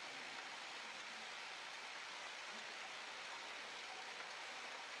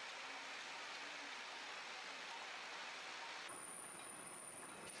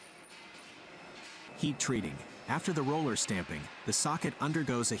 Heat treating. After the roller stamping, the socket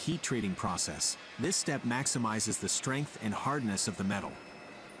undergoes a heat treating process. This step maximizes the strength and hardness of the metal.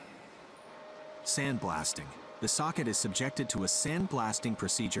 Sandblasting. The socket is subjected to a sandblasting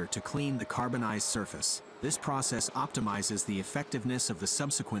procedure to clean the carbonized surface. This process optimizes the effectiveness of the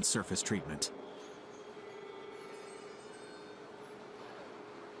subsequent surface treatment.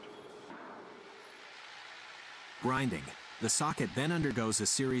 Grinding. The socket then undergoes a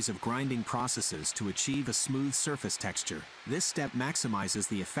series of grinding processes to achieve a smooth surface texture. This step maximizes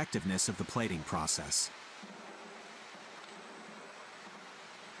the effectiveness of the plating process.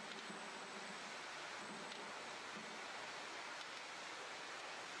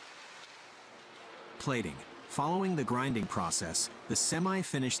 Plating. Following the grinding process, the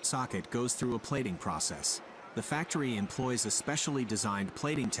semi-finished socket goes through a plating process. The factory employs a specially designed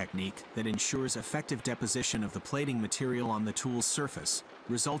plating technique that ensures effective deposition of the plating material on the tool's surface,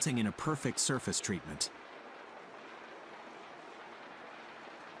 resulting in a perfect surface treatment.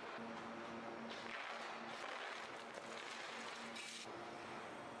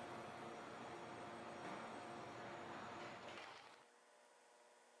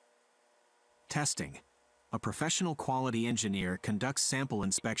 Testing. A professional quality engineer conducts sample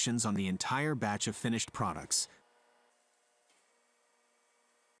inspections on the entire batch of finished products.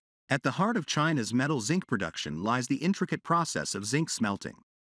 At the heart of China's metal zinc production lies the intricate process of zinc smelting.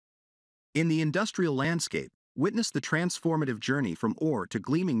 In the industrial landscape, witness the transformative journey from ore to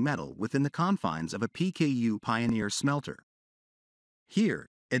gleaming metal within the confines of a PKU pioneer smelter. Here,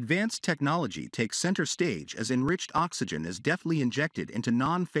 advanced technology takes center stage as enriched oxygen is deftly injected into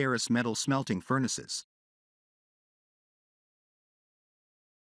non-ferrous metal smelting furnaces.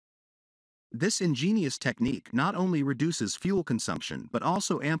 This ingenious technique not only reduces fuel consumption but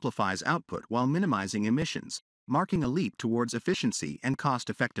also amplifies output while minimizing emissions, marking a leap towards efficiency and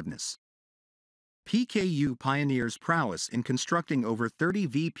cost-effectiveness. PKU Pioneer's prowess in constructing over 30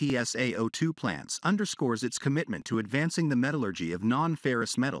 VPSAO2 plants underscores its commitment to advancing the metallurgy of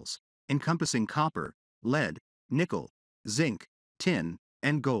non-ferrous metals, encompassing copper, lead, nickel, zinc, tin,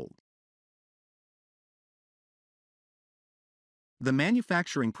 and gold. The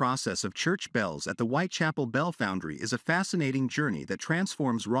manufacturing process of church bells at the Whitechapel Bell Foundry is a fascinating journey that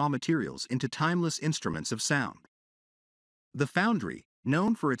transforms raw materials into timeless instruments of sound. The foundry,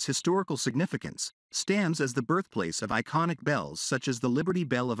 known for its historical significance, stands as the birthplace of iconic bells such as the Liberty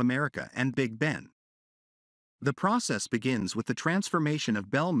Bell of America and Big Ben. The process begins with the transformation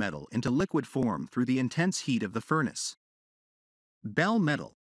of bell metal into liquid form through the intense heat of the furnace. Bell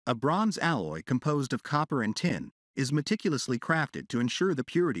metal, a bronze alloy composed of copper and tin, is meticulously crafted to ensure the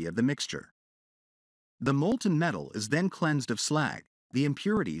purity of the mixture. The molten metal is then cleansed of slag, the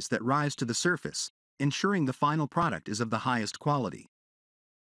impurities that rise to the surface, ensuring the final product is of the highest quality.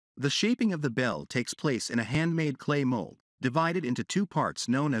 The shaping of the bell takes place in a handmade clay mold, divided into two parts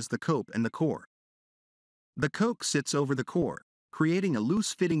known as the cope and the core. The cope sits over the core, creating a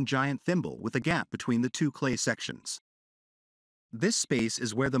loose-fitting giant thimble with a gap between the two clay sections. This space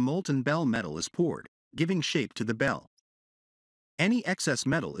is where the molten bell metal is poured, giving shape to the bell. Any excess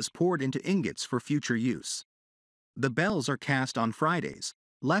metal is poured into ingots for future use. The bells are cast on Fridays,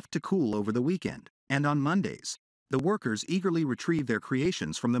 left to cool over the weekend, and on Mondays, the workers eagerly retrieve their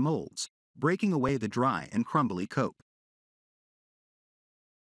creations from the molds, breaking away the dry and crumbly cope.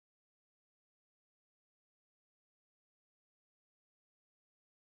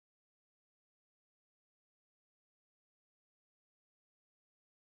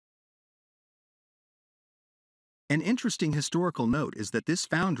 An interesting historical note is that this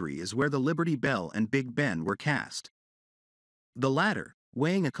foundry is where the Liberty Bell and Big Ben were cast. The latter,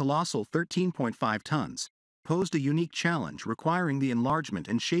 weighing a colossal 13.5 tons, posed a unique challenge requiring the enlargement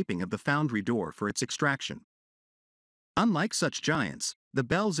and shaping of the foundry door for its extraction. Unlike such giants, the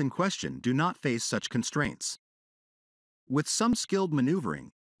bells in question do not face such constraints. With some skilled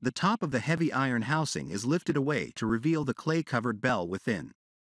maneuvering, the top of the heavy iron housing is lifted away to reveal the clay-covered bell within.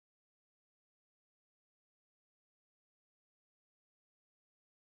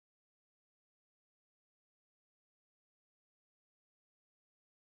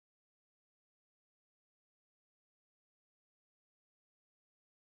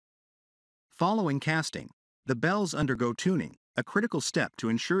 Following casting, the bells undergo tuning, a critical step to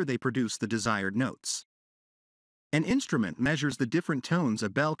ensure they produce the desired notes. An instrument measures the different tones a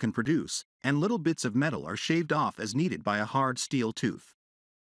bell can produce, and little bits of metal are shaved off as needed by a hard steel tooth.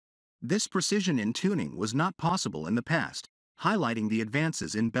 This precision in tuning was not possible in the past, highlighting the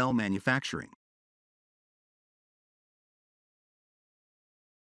advances in bell manufacturing.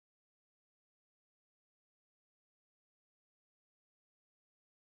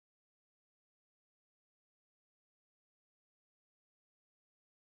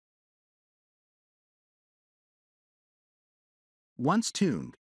 Once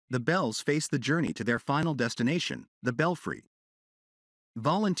tuned, the bells face the journey to their final destination, the belfry.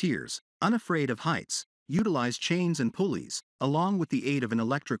 Volunteers, unafraid of heights, utilize chains and pulleys, along with the aid of an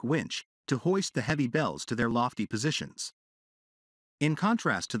electric winch, to hoist the heavy bells to their lofty positions. In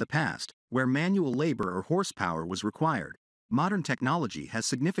contrast to the past, where manual labor or horsepower was required, modern technology has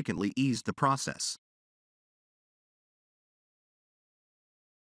significantly eased the process.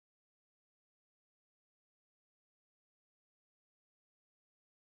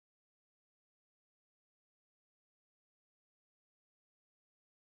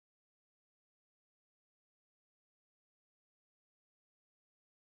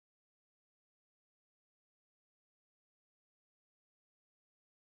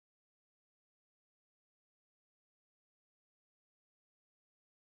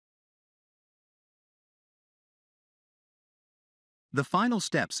 The final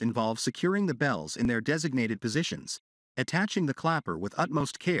steps involve securing the bells in their designated positions, attaching the clapper with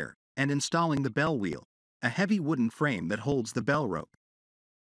utmost care, and installing the bell wheel, a heavy wooden frame that holds the bell rope.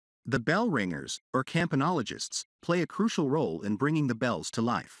 The bell ringers, or campanologists, play a crucial role in bringing the bells to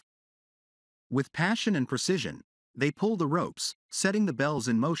life. With passion and precision, they pull the ropes, setting the bells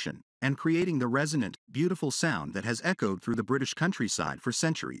in motion, and creating the resonant, beautiful sound that has echoed through the British countryside for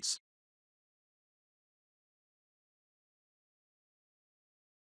centuries.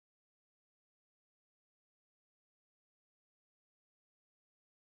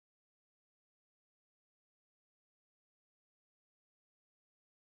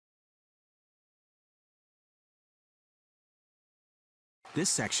 This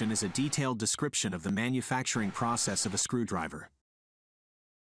section is a detailed description of the manufacturing process of a screwdriver.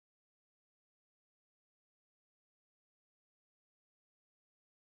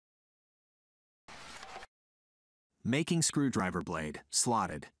 Making screwdriver blade,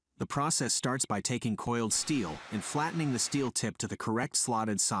 slotted. The process starts by taking coiled steel and flattening the steel tip to the correct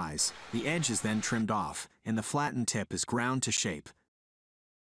slotted size. The edge is then trimmed off, and the flattened tip is ground to shape.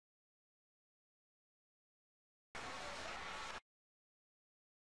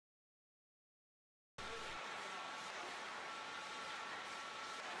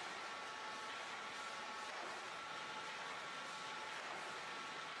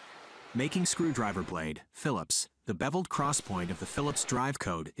 Making screwdriver blade, Phillips. The beveled crosspoint of the Phillips drive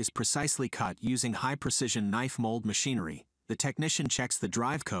code is precisely cut using high-precision knife mold machinery. The technician checks the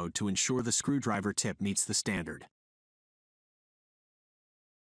drive code to ensure the screwdriver tip meets the standard.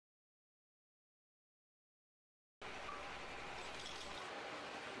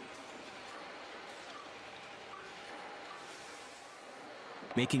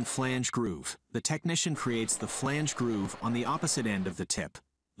 Making flange groove. The technician creates the flange groove on the opposite end of the tip.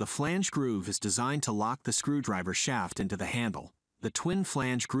 The flange groove is designed to lock the screwdriver shaft into the handle. The twin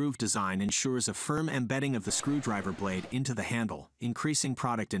flange groove design ensures a firm embedding of the screwdriver blade into the handle, increasing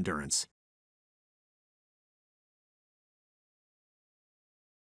product endurance.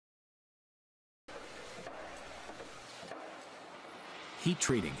 Heat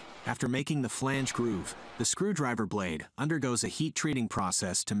treating. After making the flange groove, the screwdriver blade undergoes a heat treating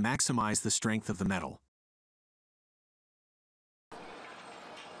process to maximize the strength of the metal.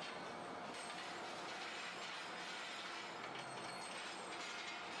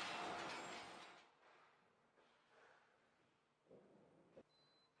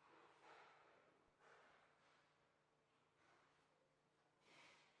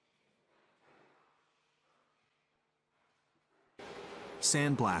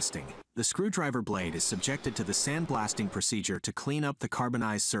 Sandblasting. The screwdriver blade is subjected to the sandblasting procedure to clean up the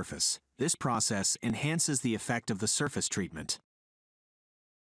carbonized surface. This process enhances the effect of the surface treatment.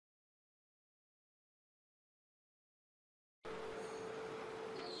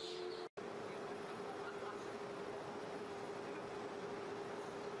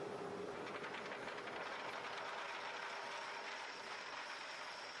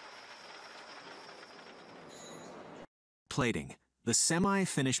 Plating. The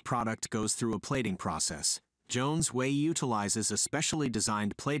semi-finished product goes through a plating process. Jones Way utilizes a specially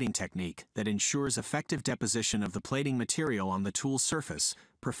designed plating technique that ensures effective deposition of the plating material on the tool surface,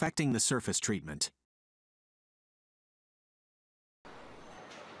 perfecting the surface treatment.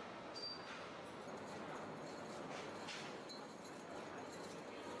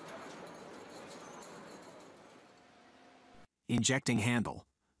 Injecting handle.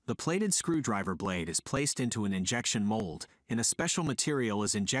 The plated screwdriver blade is placed into an injection mold, and a special material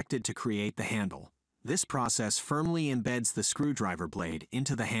is injected to create the handle. This process firmly embeds the screwdriver blade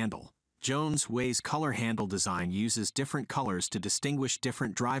into the handle. Jones Way's color handle design uses different colors to distinguish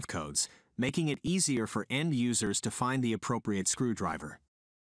different drive codes, making it easier for end users to find the appropriate screwdriver.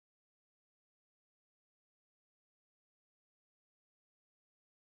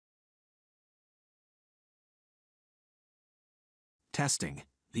 Testing.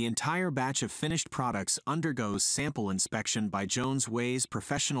 The entire batch of finished products undergoes sample inspection by Jones Way's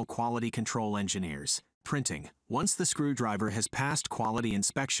professional quality control engineers. Printing. Once the screwdriver has passed quality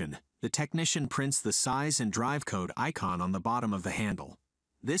inspection, the technician prints the size and drive code icon on the bottom of the handle.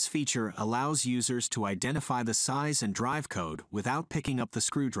 This feature allows users to identify the size and drive code without picking up the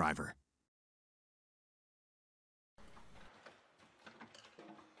screwdriver.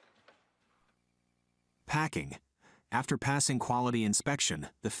 Packing. After passing quality inspection,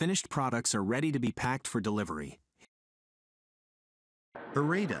 the finished products are ready to be packed for delivery.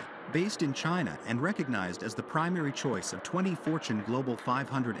 ACCURL, based in China and recognized as the primary choice of 20 Fortune Global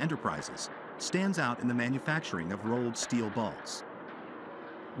 500 enterprises, stands out in the manufacturing of rolled steel balls.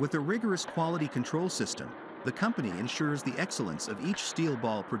 With a rigorous quality control system, the company ensures the excellence of each steel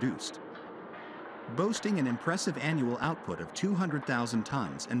ball produced. Boasting an impressive annual output of 200,000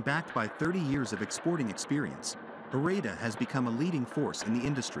 tons and backed by 30 years of exporting experience, ACCURL has become a leading force in the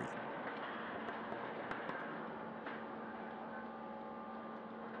industry.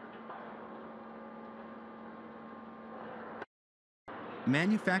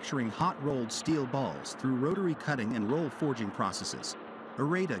 Manufacturing hot-rolled steel balls through rotary cutting and roll forging processes,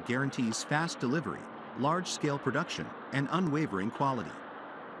 ACCURL guarantees fast delivery, large-scale production, and unwavering quality.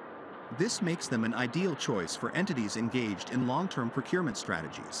 This makes them an ideal choice for entities engaged in long-term procurement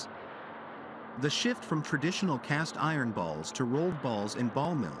strategies. The shift from traditional cast iron balls to rolled balls in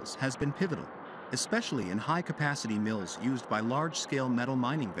ball mills has been pivotal, especially in high-capacity mills used by large-scale metal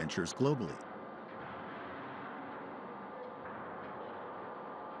mining ventures globally.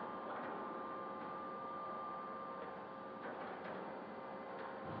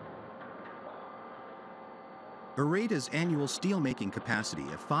 ACCURL's annual steelmaking capacity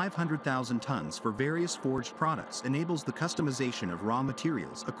of 500,000 tons for various forged products enables the customization of raw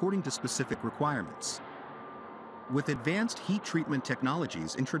materials according to specific requirements. With advanced heat treatment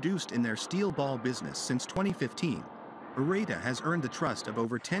technologies introduced in their steel ball business since 2015, ACCURL has earned the trust of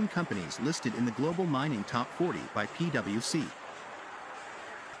over 10 companies listed in the Global Mining Top 40 by PwC.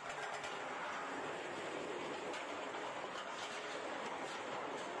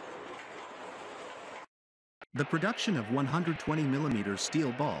 The production of 120mm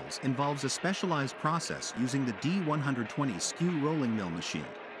steel balls involves a specialized process using the D120 skew rolling mill machine,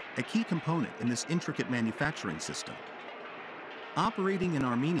 a key component in this intricate manufacturing system. Operating in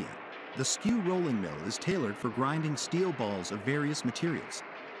Armenia, the skew rolling mill is tailored for grinding steel balls of various materials,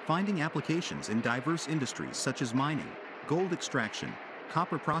 finding applications in diverse industries such as mining, gold extraction,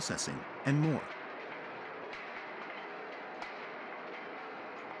 copper processing, and more.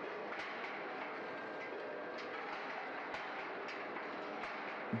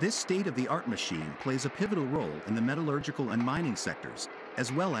 This state-of-the-art machine plays a pivotal role in the metallurgical and mining sectors,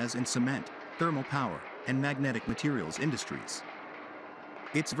 as well as in cement, thermal power, and magnetic materials industries.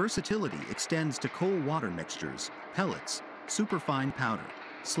 Its versatility extends to coal-water mixtures, pellets, superfine powder,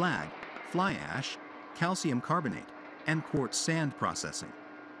 slag, fly ash, calcium carbonate, and quartz sand processing.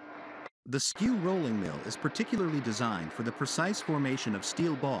 The skew rolling mill is particularly designed for the precise formation of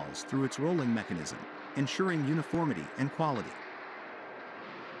steel balls through its rolling mechanism, ensuring uniformity and quality.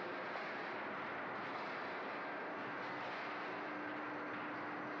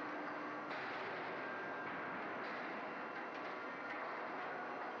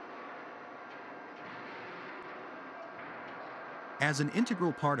 As an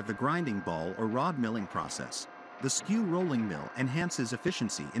integral part of the grinding ball or rod milling process, the skew rolling mill enhances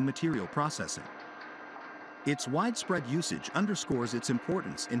efficiency in material processing. Its widespread usage underscores its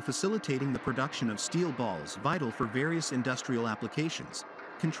importance in facilitating the production of steel balls vital for various industrial applications,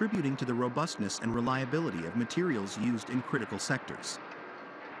 contributing to the robustness and reliability of materials used in critical sectors.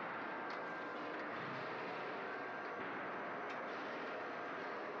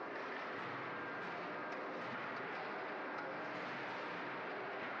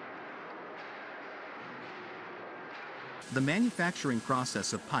 The manufacturing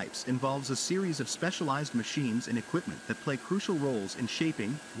process of pipes involves a series of specialized machines and equipment that play crucial roles in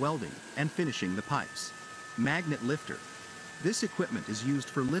shaping, welding, and finishing the pipes. Magnet lifter. This equipment is used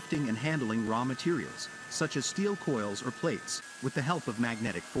for lifting and handling raw materials, such as steel coils or plates, with the help of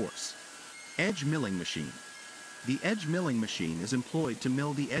magnetic force. Edge milling machine. The edge milling machine is employed to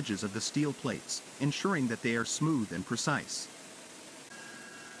mill the edges of the steel plates, ensuring that they are smooth and precise.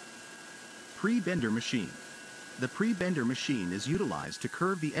 Pre-bender machine. The pre-bender machine is utilized to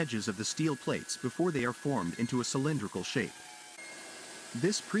curve the edges of the steel plates before they are formed into a cylindrical shape.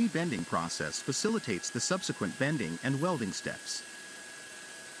 This pre-bending process facilitates the subsequent bending and welding steps.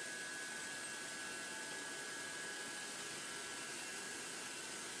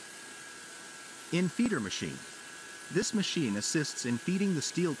 In-feeder machine. This machine assists in feeding the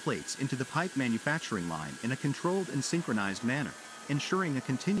steel plates into the pipe manufacturing line in a controlled and synchronized manner, ensuring a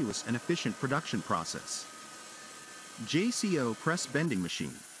continuous and efficient production process. JCO press bending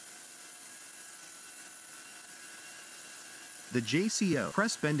machine. The JCO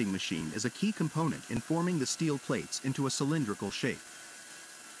press bending machine is a key component in forming the steel plates into a cylindrical shape.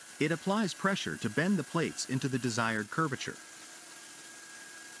 It applies pressure to bend the plates into the desired curvature.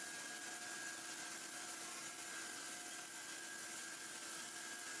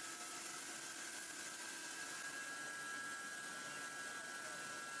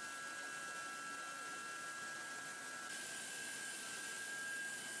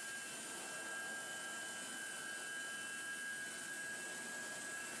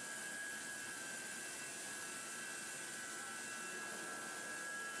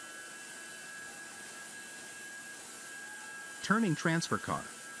 Turning transfer car.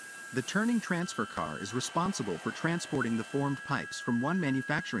 The turning transfer car is responsible for transporting the formed pipes from one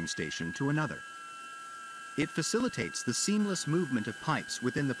manufacturing station to another. It facilitates the seamless movement of pipes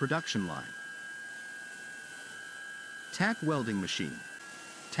within the production line. Tack welding machine.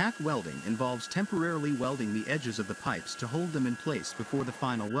 Tack welding involves temporarily welding the edges of the pipes to hold them in place before the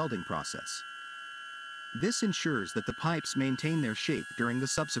final welding process. This ensures that the pipes maintain their shape during the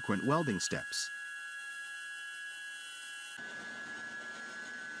subsequent welding steps.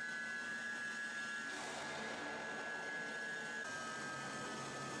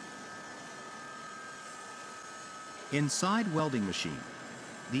 Inside welding machine.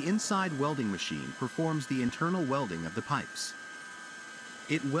 The inside welding machine performs the internal welding of the pipes.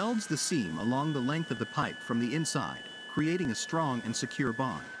 It welds the seam along the length of the pipe from the inside, creating a strong and secure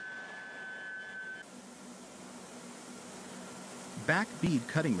bond. Back bead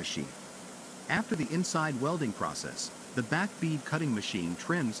cutting machine. After the inside welding process, the back bead cutting machine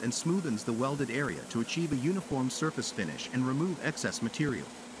trims and smoothens the welded area to achieve a uniform surface finish and remove excess material.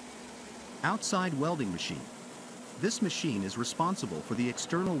 Outside welding machine. This machine is responsible for the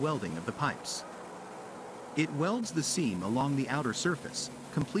external welding of the pipes. It welds the seam along the outer surface,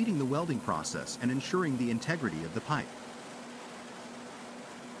 completing the welding process and ensuring the integrity of the pipe.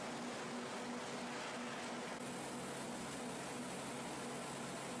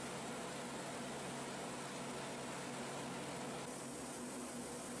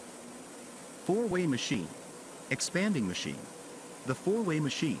 Four-way machine. Expanding machine. The four-way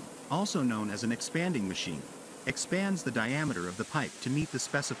machine, also known as an expanding machine, expands the diameter of the pipe to meet the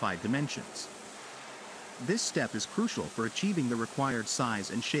specified dimensions. This step is crucial for achieving the required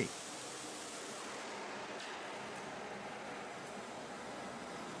size and shape.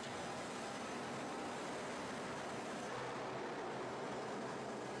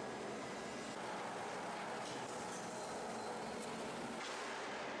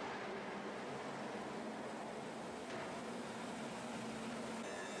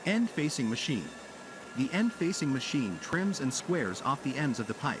 End-facing machine. The end-facing machine trims and squares off the ends of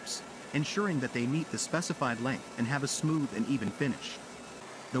the pipes, ensuring that they meet the specified length and have a smooth and even finish.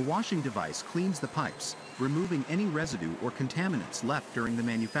 The washing device cleans the pipes, removing any residue or contaminants left during the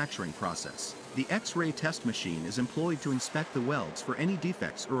manufacturing process. The X-ray test machine is employed to inspect the welds for any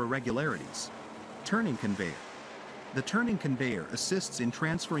defects or irregularities. Turning conveyor. The turning conveyor assists in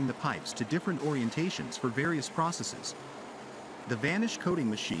transferring the pipes to different orientations for various processes. The vanish coating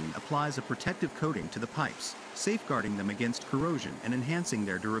machine applies a protective coating to the pipes, safeguarding them against corrosion and enhancing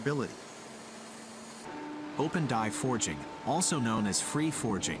their durability. Open die forging, also known as free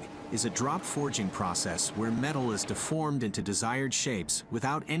forging, is a drop forging process where metal is deformed into desired shapes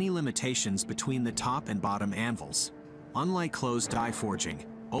without any limitations between the top and bottom anvils. Unlike closed die forging,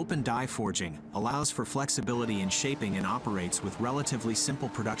 open die forging allows for flexibility in shaping and operates with relatively simple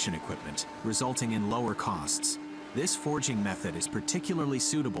production equipment, resulting in lower costs. This forging method is particularly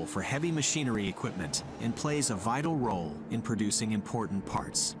suitable for heavy machinery equipment and plays a vital role in producing important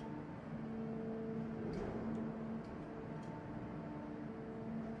parts.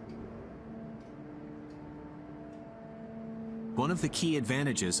 One of the key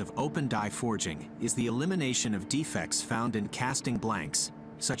advantages of open die forging is the elimination of defects found in casting blanks,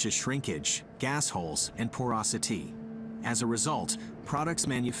 such as shrinkage, gas holes, and porosity. As a result, products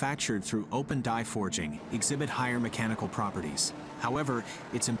manufactured through open die forging exhibit higher mechanical properties. However,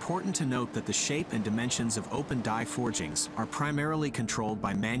 it's important to note that the shape and dimensions of open die forgings are primarily controlled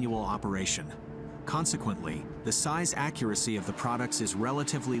by manual operation. Consequently, the size accuracy of the products is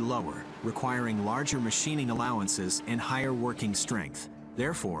relatively lower, requiring larger machining allowances and higher working strength.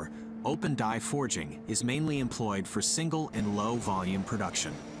 Therefore, open die forging is mainly employed for single and low volume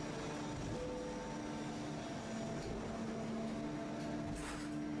production.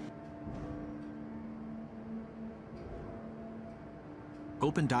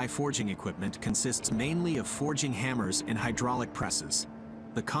 Open die forging equipment consists mainly of forging hammers and hydraulic presses.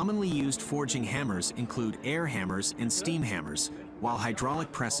 The commonly used forging hammers include air hammers and steam hammers, while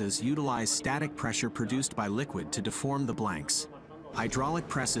hydraulic presses utilize static pressure produced by liquid to deform the blanks. Hydraulic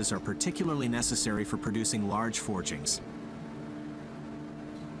presses are particularly necessary for producing large forgings.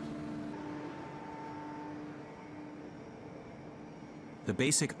 The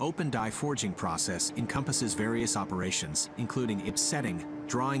basic open die forging process encompasses various operations, including setting,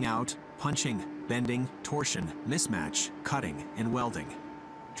 drawing out, punching, bending, torsion, mismatch, cutting, and welding.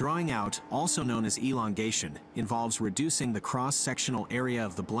 Drawing out, also known as elongation, involves reducing the cross-sectional area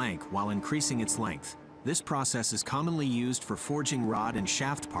of the blank while increasing its length. This process is commonly used for forging rod and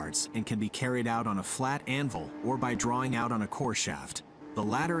shaft parts and can be carried out on a flat anvil or by drawing out on a core shaft. The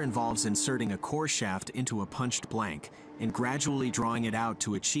latter involves inserting a core shaft into a punched blank and gradually drawing it out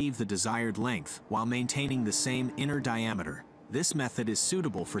to achieve the desired length while maintaining the same inner diameter. This method is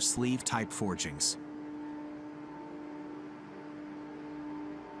suitable for sleeve-type forgings.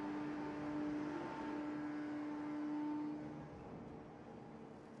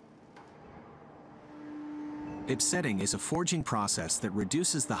 Setting is a forging process that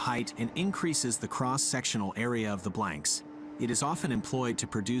reduces the height and increases the cross-sectional area of the blanks. It is often employed to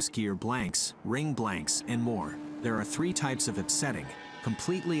produce gear blanks, ring blanks, and more. There are three types of upsetting: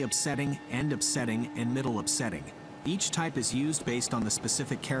 completely upsetting, end upsetting, and middle upsetting. Each type is used based on the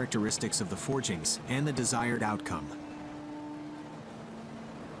specific characteristics of the forgings and the desired outcome.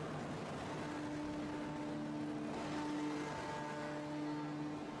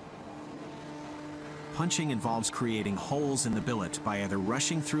 Punching involves creating holes in the billet by either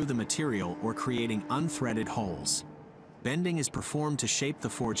rushing through the material or creating unthreaded holes. Bending is performed to shape the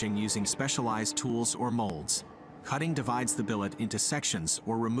forging using specialized tools or molds. Cutting divides the billet into sections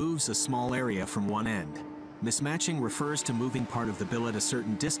or removes a small area from one end. Mismatching refers to moving part of the billet a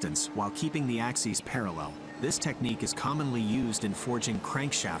certain distance while keeping the axes parallel. This technique is commonly used in forging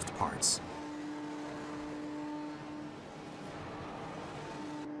crankshaft parts.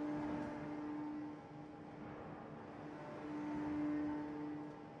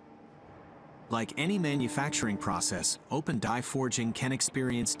 Like any manufacturing process, open die forging can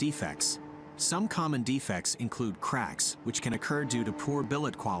experience defects. Some common defects include cracks, which can occur due to poor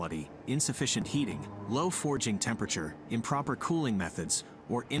billet quality, insufficient heating, low forging temperature, improper cooling methods,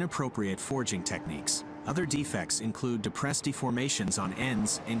 or inappropriate forging techniques. Other defects include depressed deformations on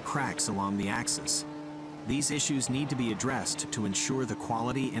ends and cracks along the axis. These issues need to be addressed to ensure the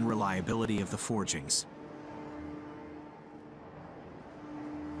quality and reliability of the forgings.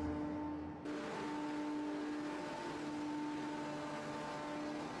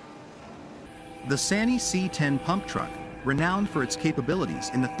 The SANY C10 pump truck, renowned for its capabilities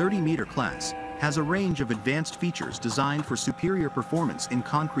in the 30-meter class, has a range of advanced features designed for superior performance in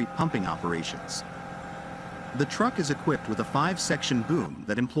concrete pumping operations. The truck is equipped with a 5-section boom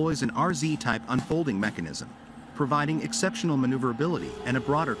that employs an RZ-type unfolding mechanism, providing exceptional maneuverability and a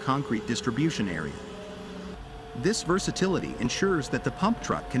broader concrete distribution area. This versatility ensures that the pump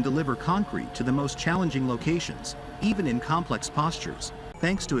truck can deliver concrete to the most challenging locations, even in complex postures,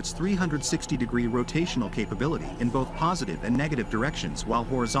 thanks to its 360-degree rotational capability in both positive and negative directions while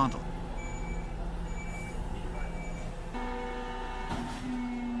horizontal.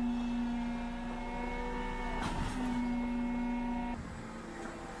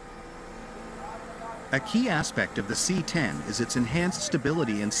 A key aspect of the C10 is its enhanced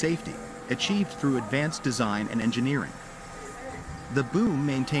stability and safety, achieved through advanced design and engineering. The boom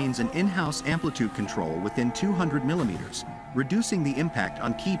maintains an in-house amplitude control within 200 millimeters, reducing the impact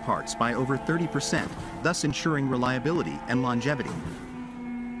on key parts by over 30%, thus ensuring reliability and longevity.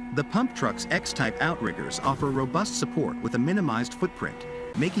 The pump truck's X-type outriggers offer robust support with a minimized footprint,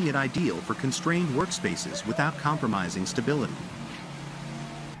 making it ideal for constrained workspaces without compromising stability.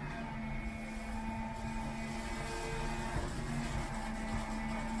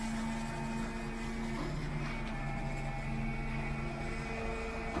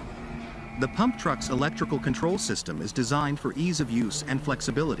 The pump truck's electrical control system is designed for ease of use and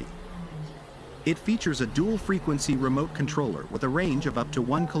flexibility. It features a dual-frequency remote controller with a range of up to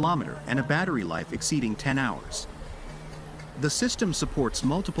 1 kilometer and a battery life exceeding 10 hours. The system supports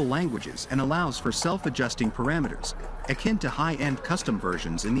multiple languages and allows for self-adjusting parameters, akin to high-end custom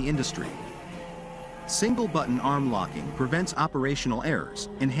versions in the industry. Single-button arm locking prevents operational errors,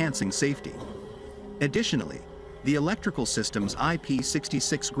 enhancing safety. Additionally, the electrical system's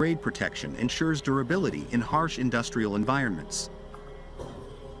IP66 grade protection ensures durability in harsh industrial environments.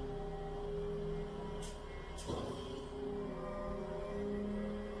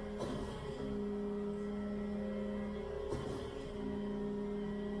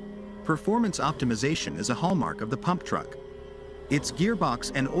 Performance optimization is a hallmark of the pump truck. Its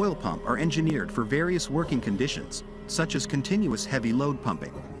gearbox and oil pump are engineered for various working conditions, such as continuous heavy load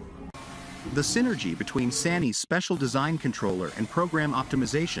pumping. The synergy between SANY's special design controller and program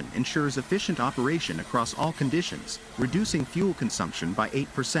optimization ensures efficient operation across all conditions, reducing fuel consumption by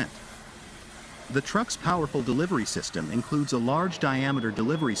 8%. The truck's powerful delivery system includes a large diameter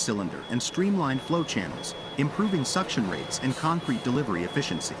delivery cylinder and streamlined flow channels, improving suction rates and concrete delivery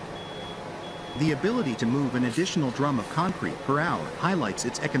efficiency. The ability to move an additional drum of concrete per hour highlights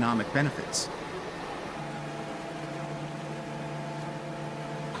its economic benefits.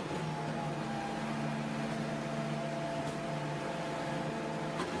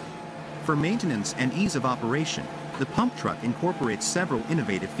 For maintenance and ease of operation, the pump truck incorporates several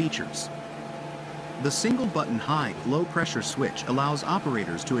innovative features. The single-button high, low-pressure switch allows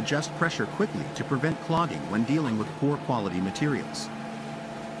operators to adjust pressure quickly to prevent clogging when dealing with poor-quality materials.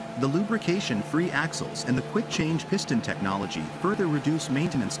 The lubrication-free axles and the quick-change piston technology further reduce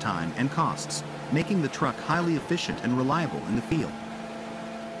maintenance time and costs, making the truck highly efficient and reliable in the field.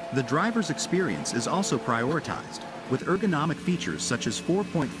 The driver's experience is also prioritized, with ergonomic features such as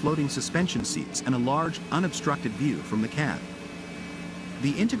 4-point floating suspension seats and a large, unobstructed view from the cab.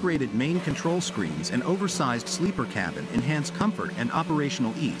 The integrated main control screens and oversized sleeper cabin enhance comfort and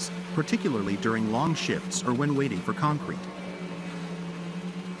operational ease, particularly during long shifts or when waiting for concrete.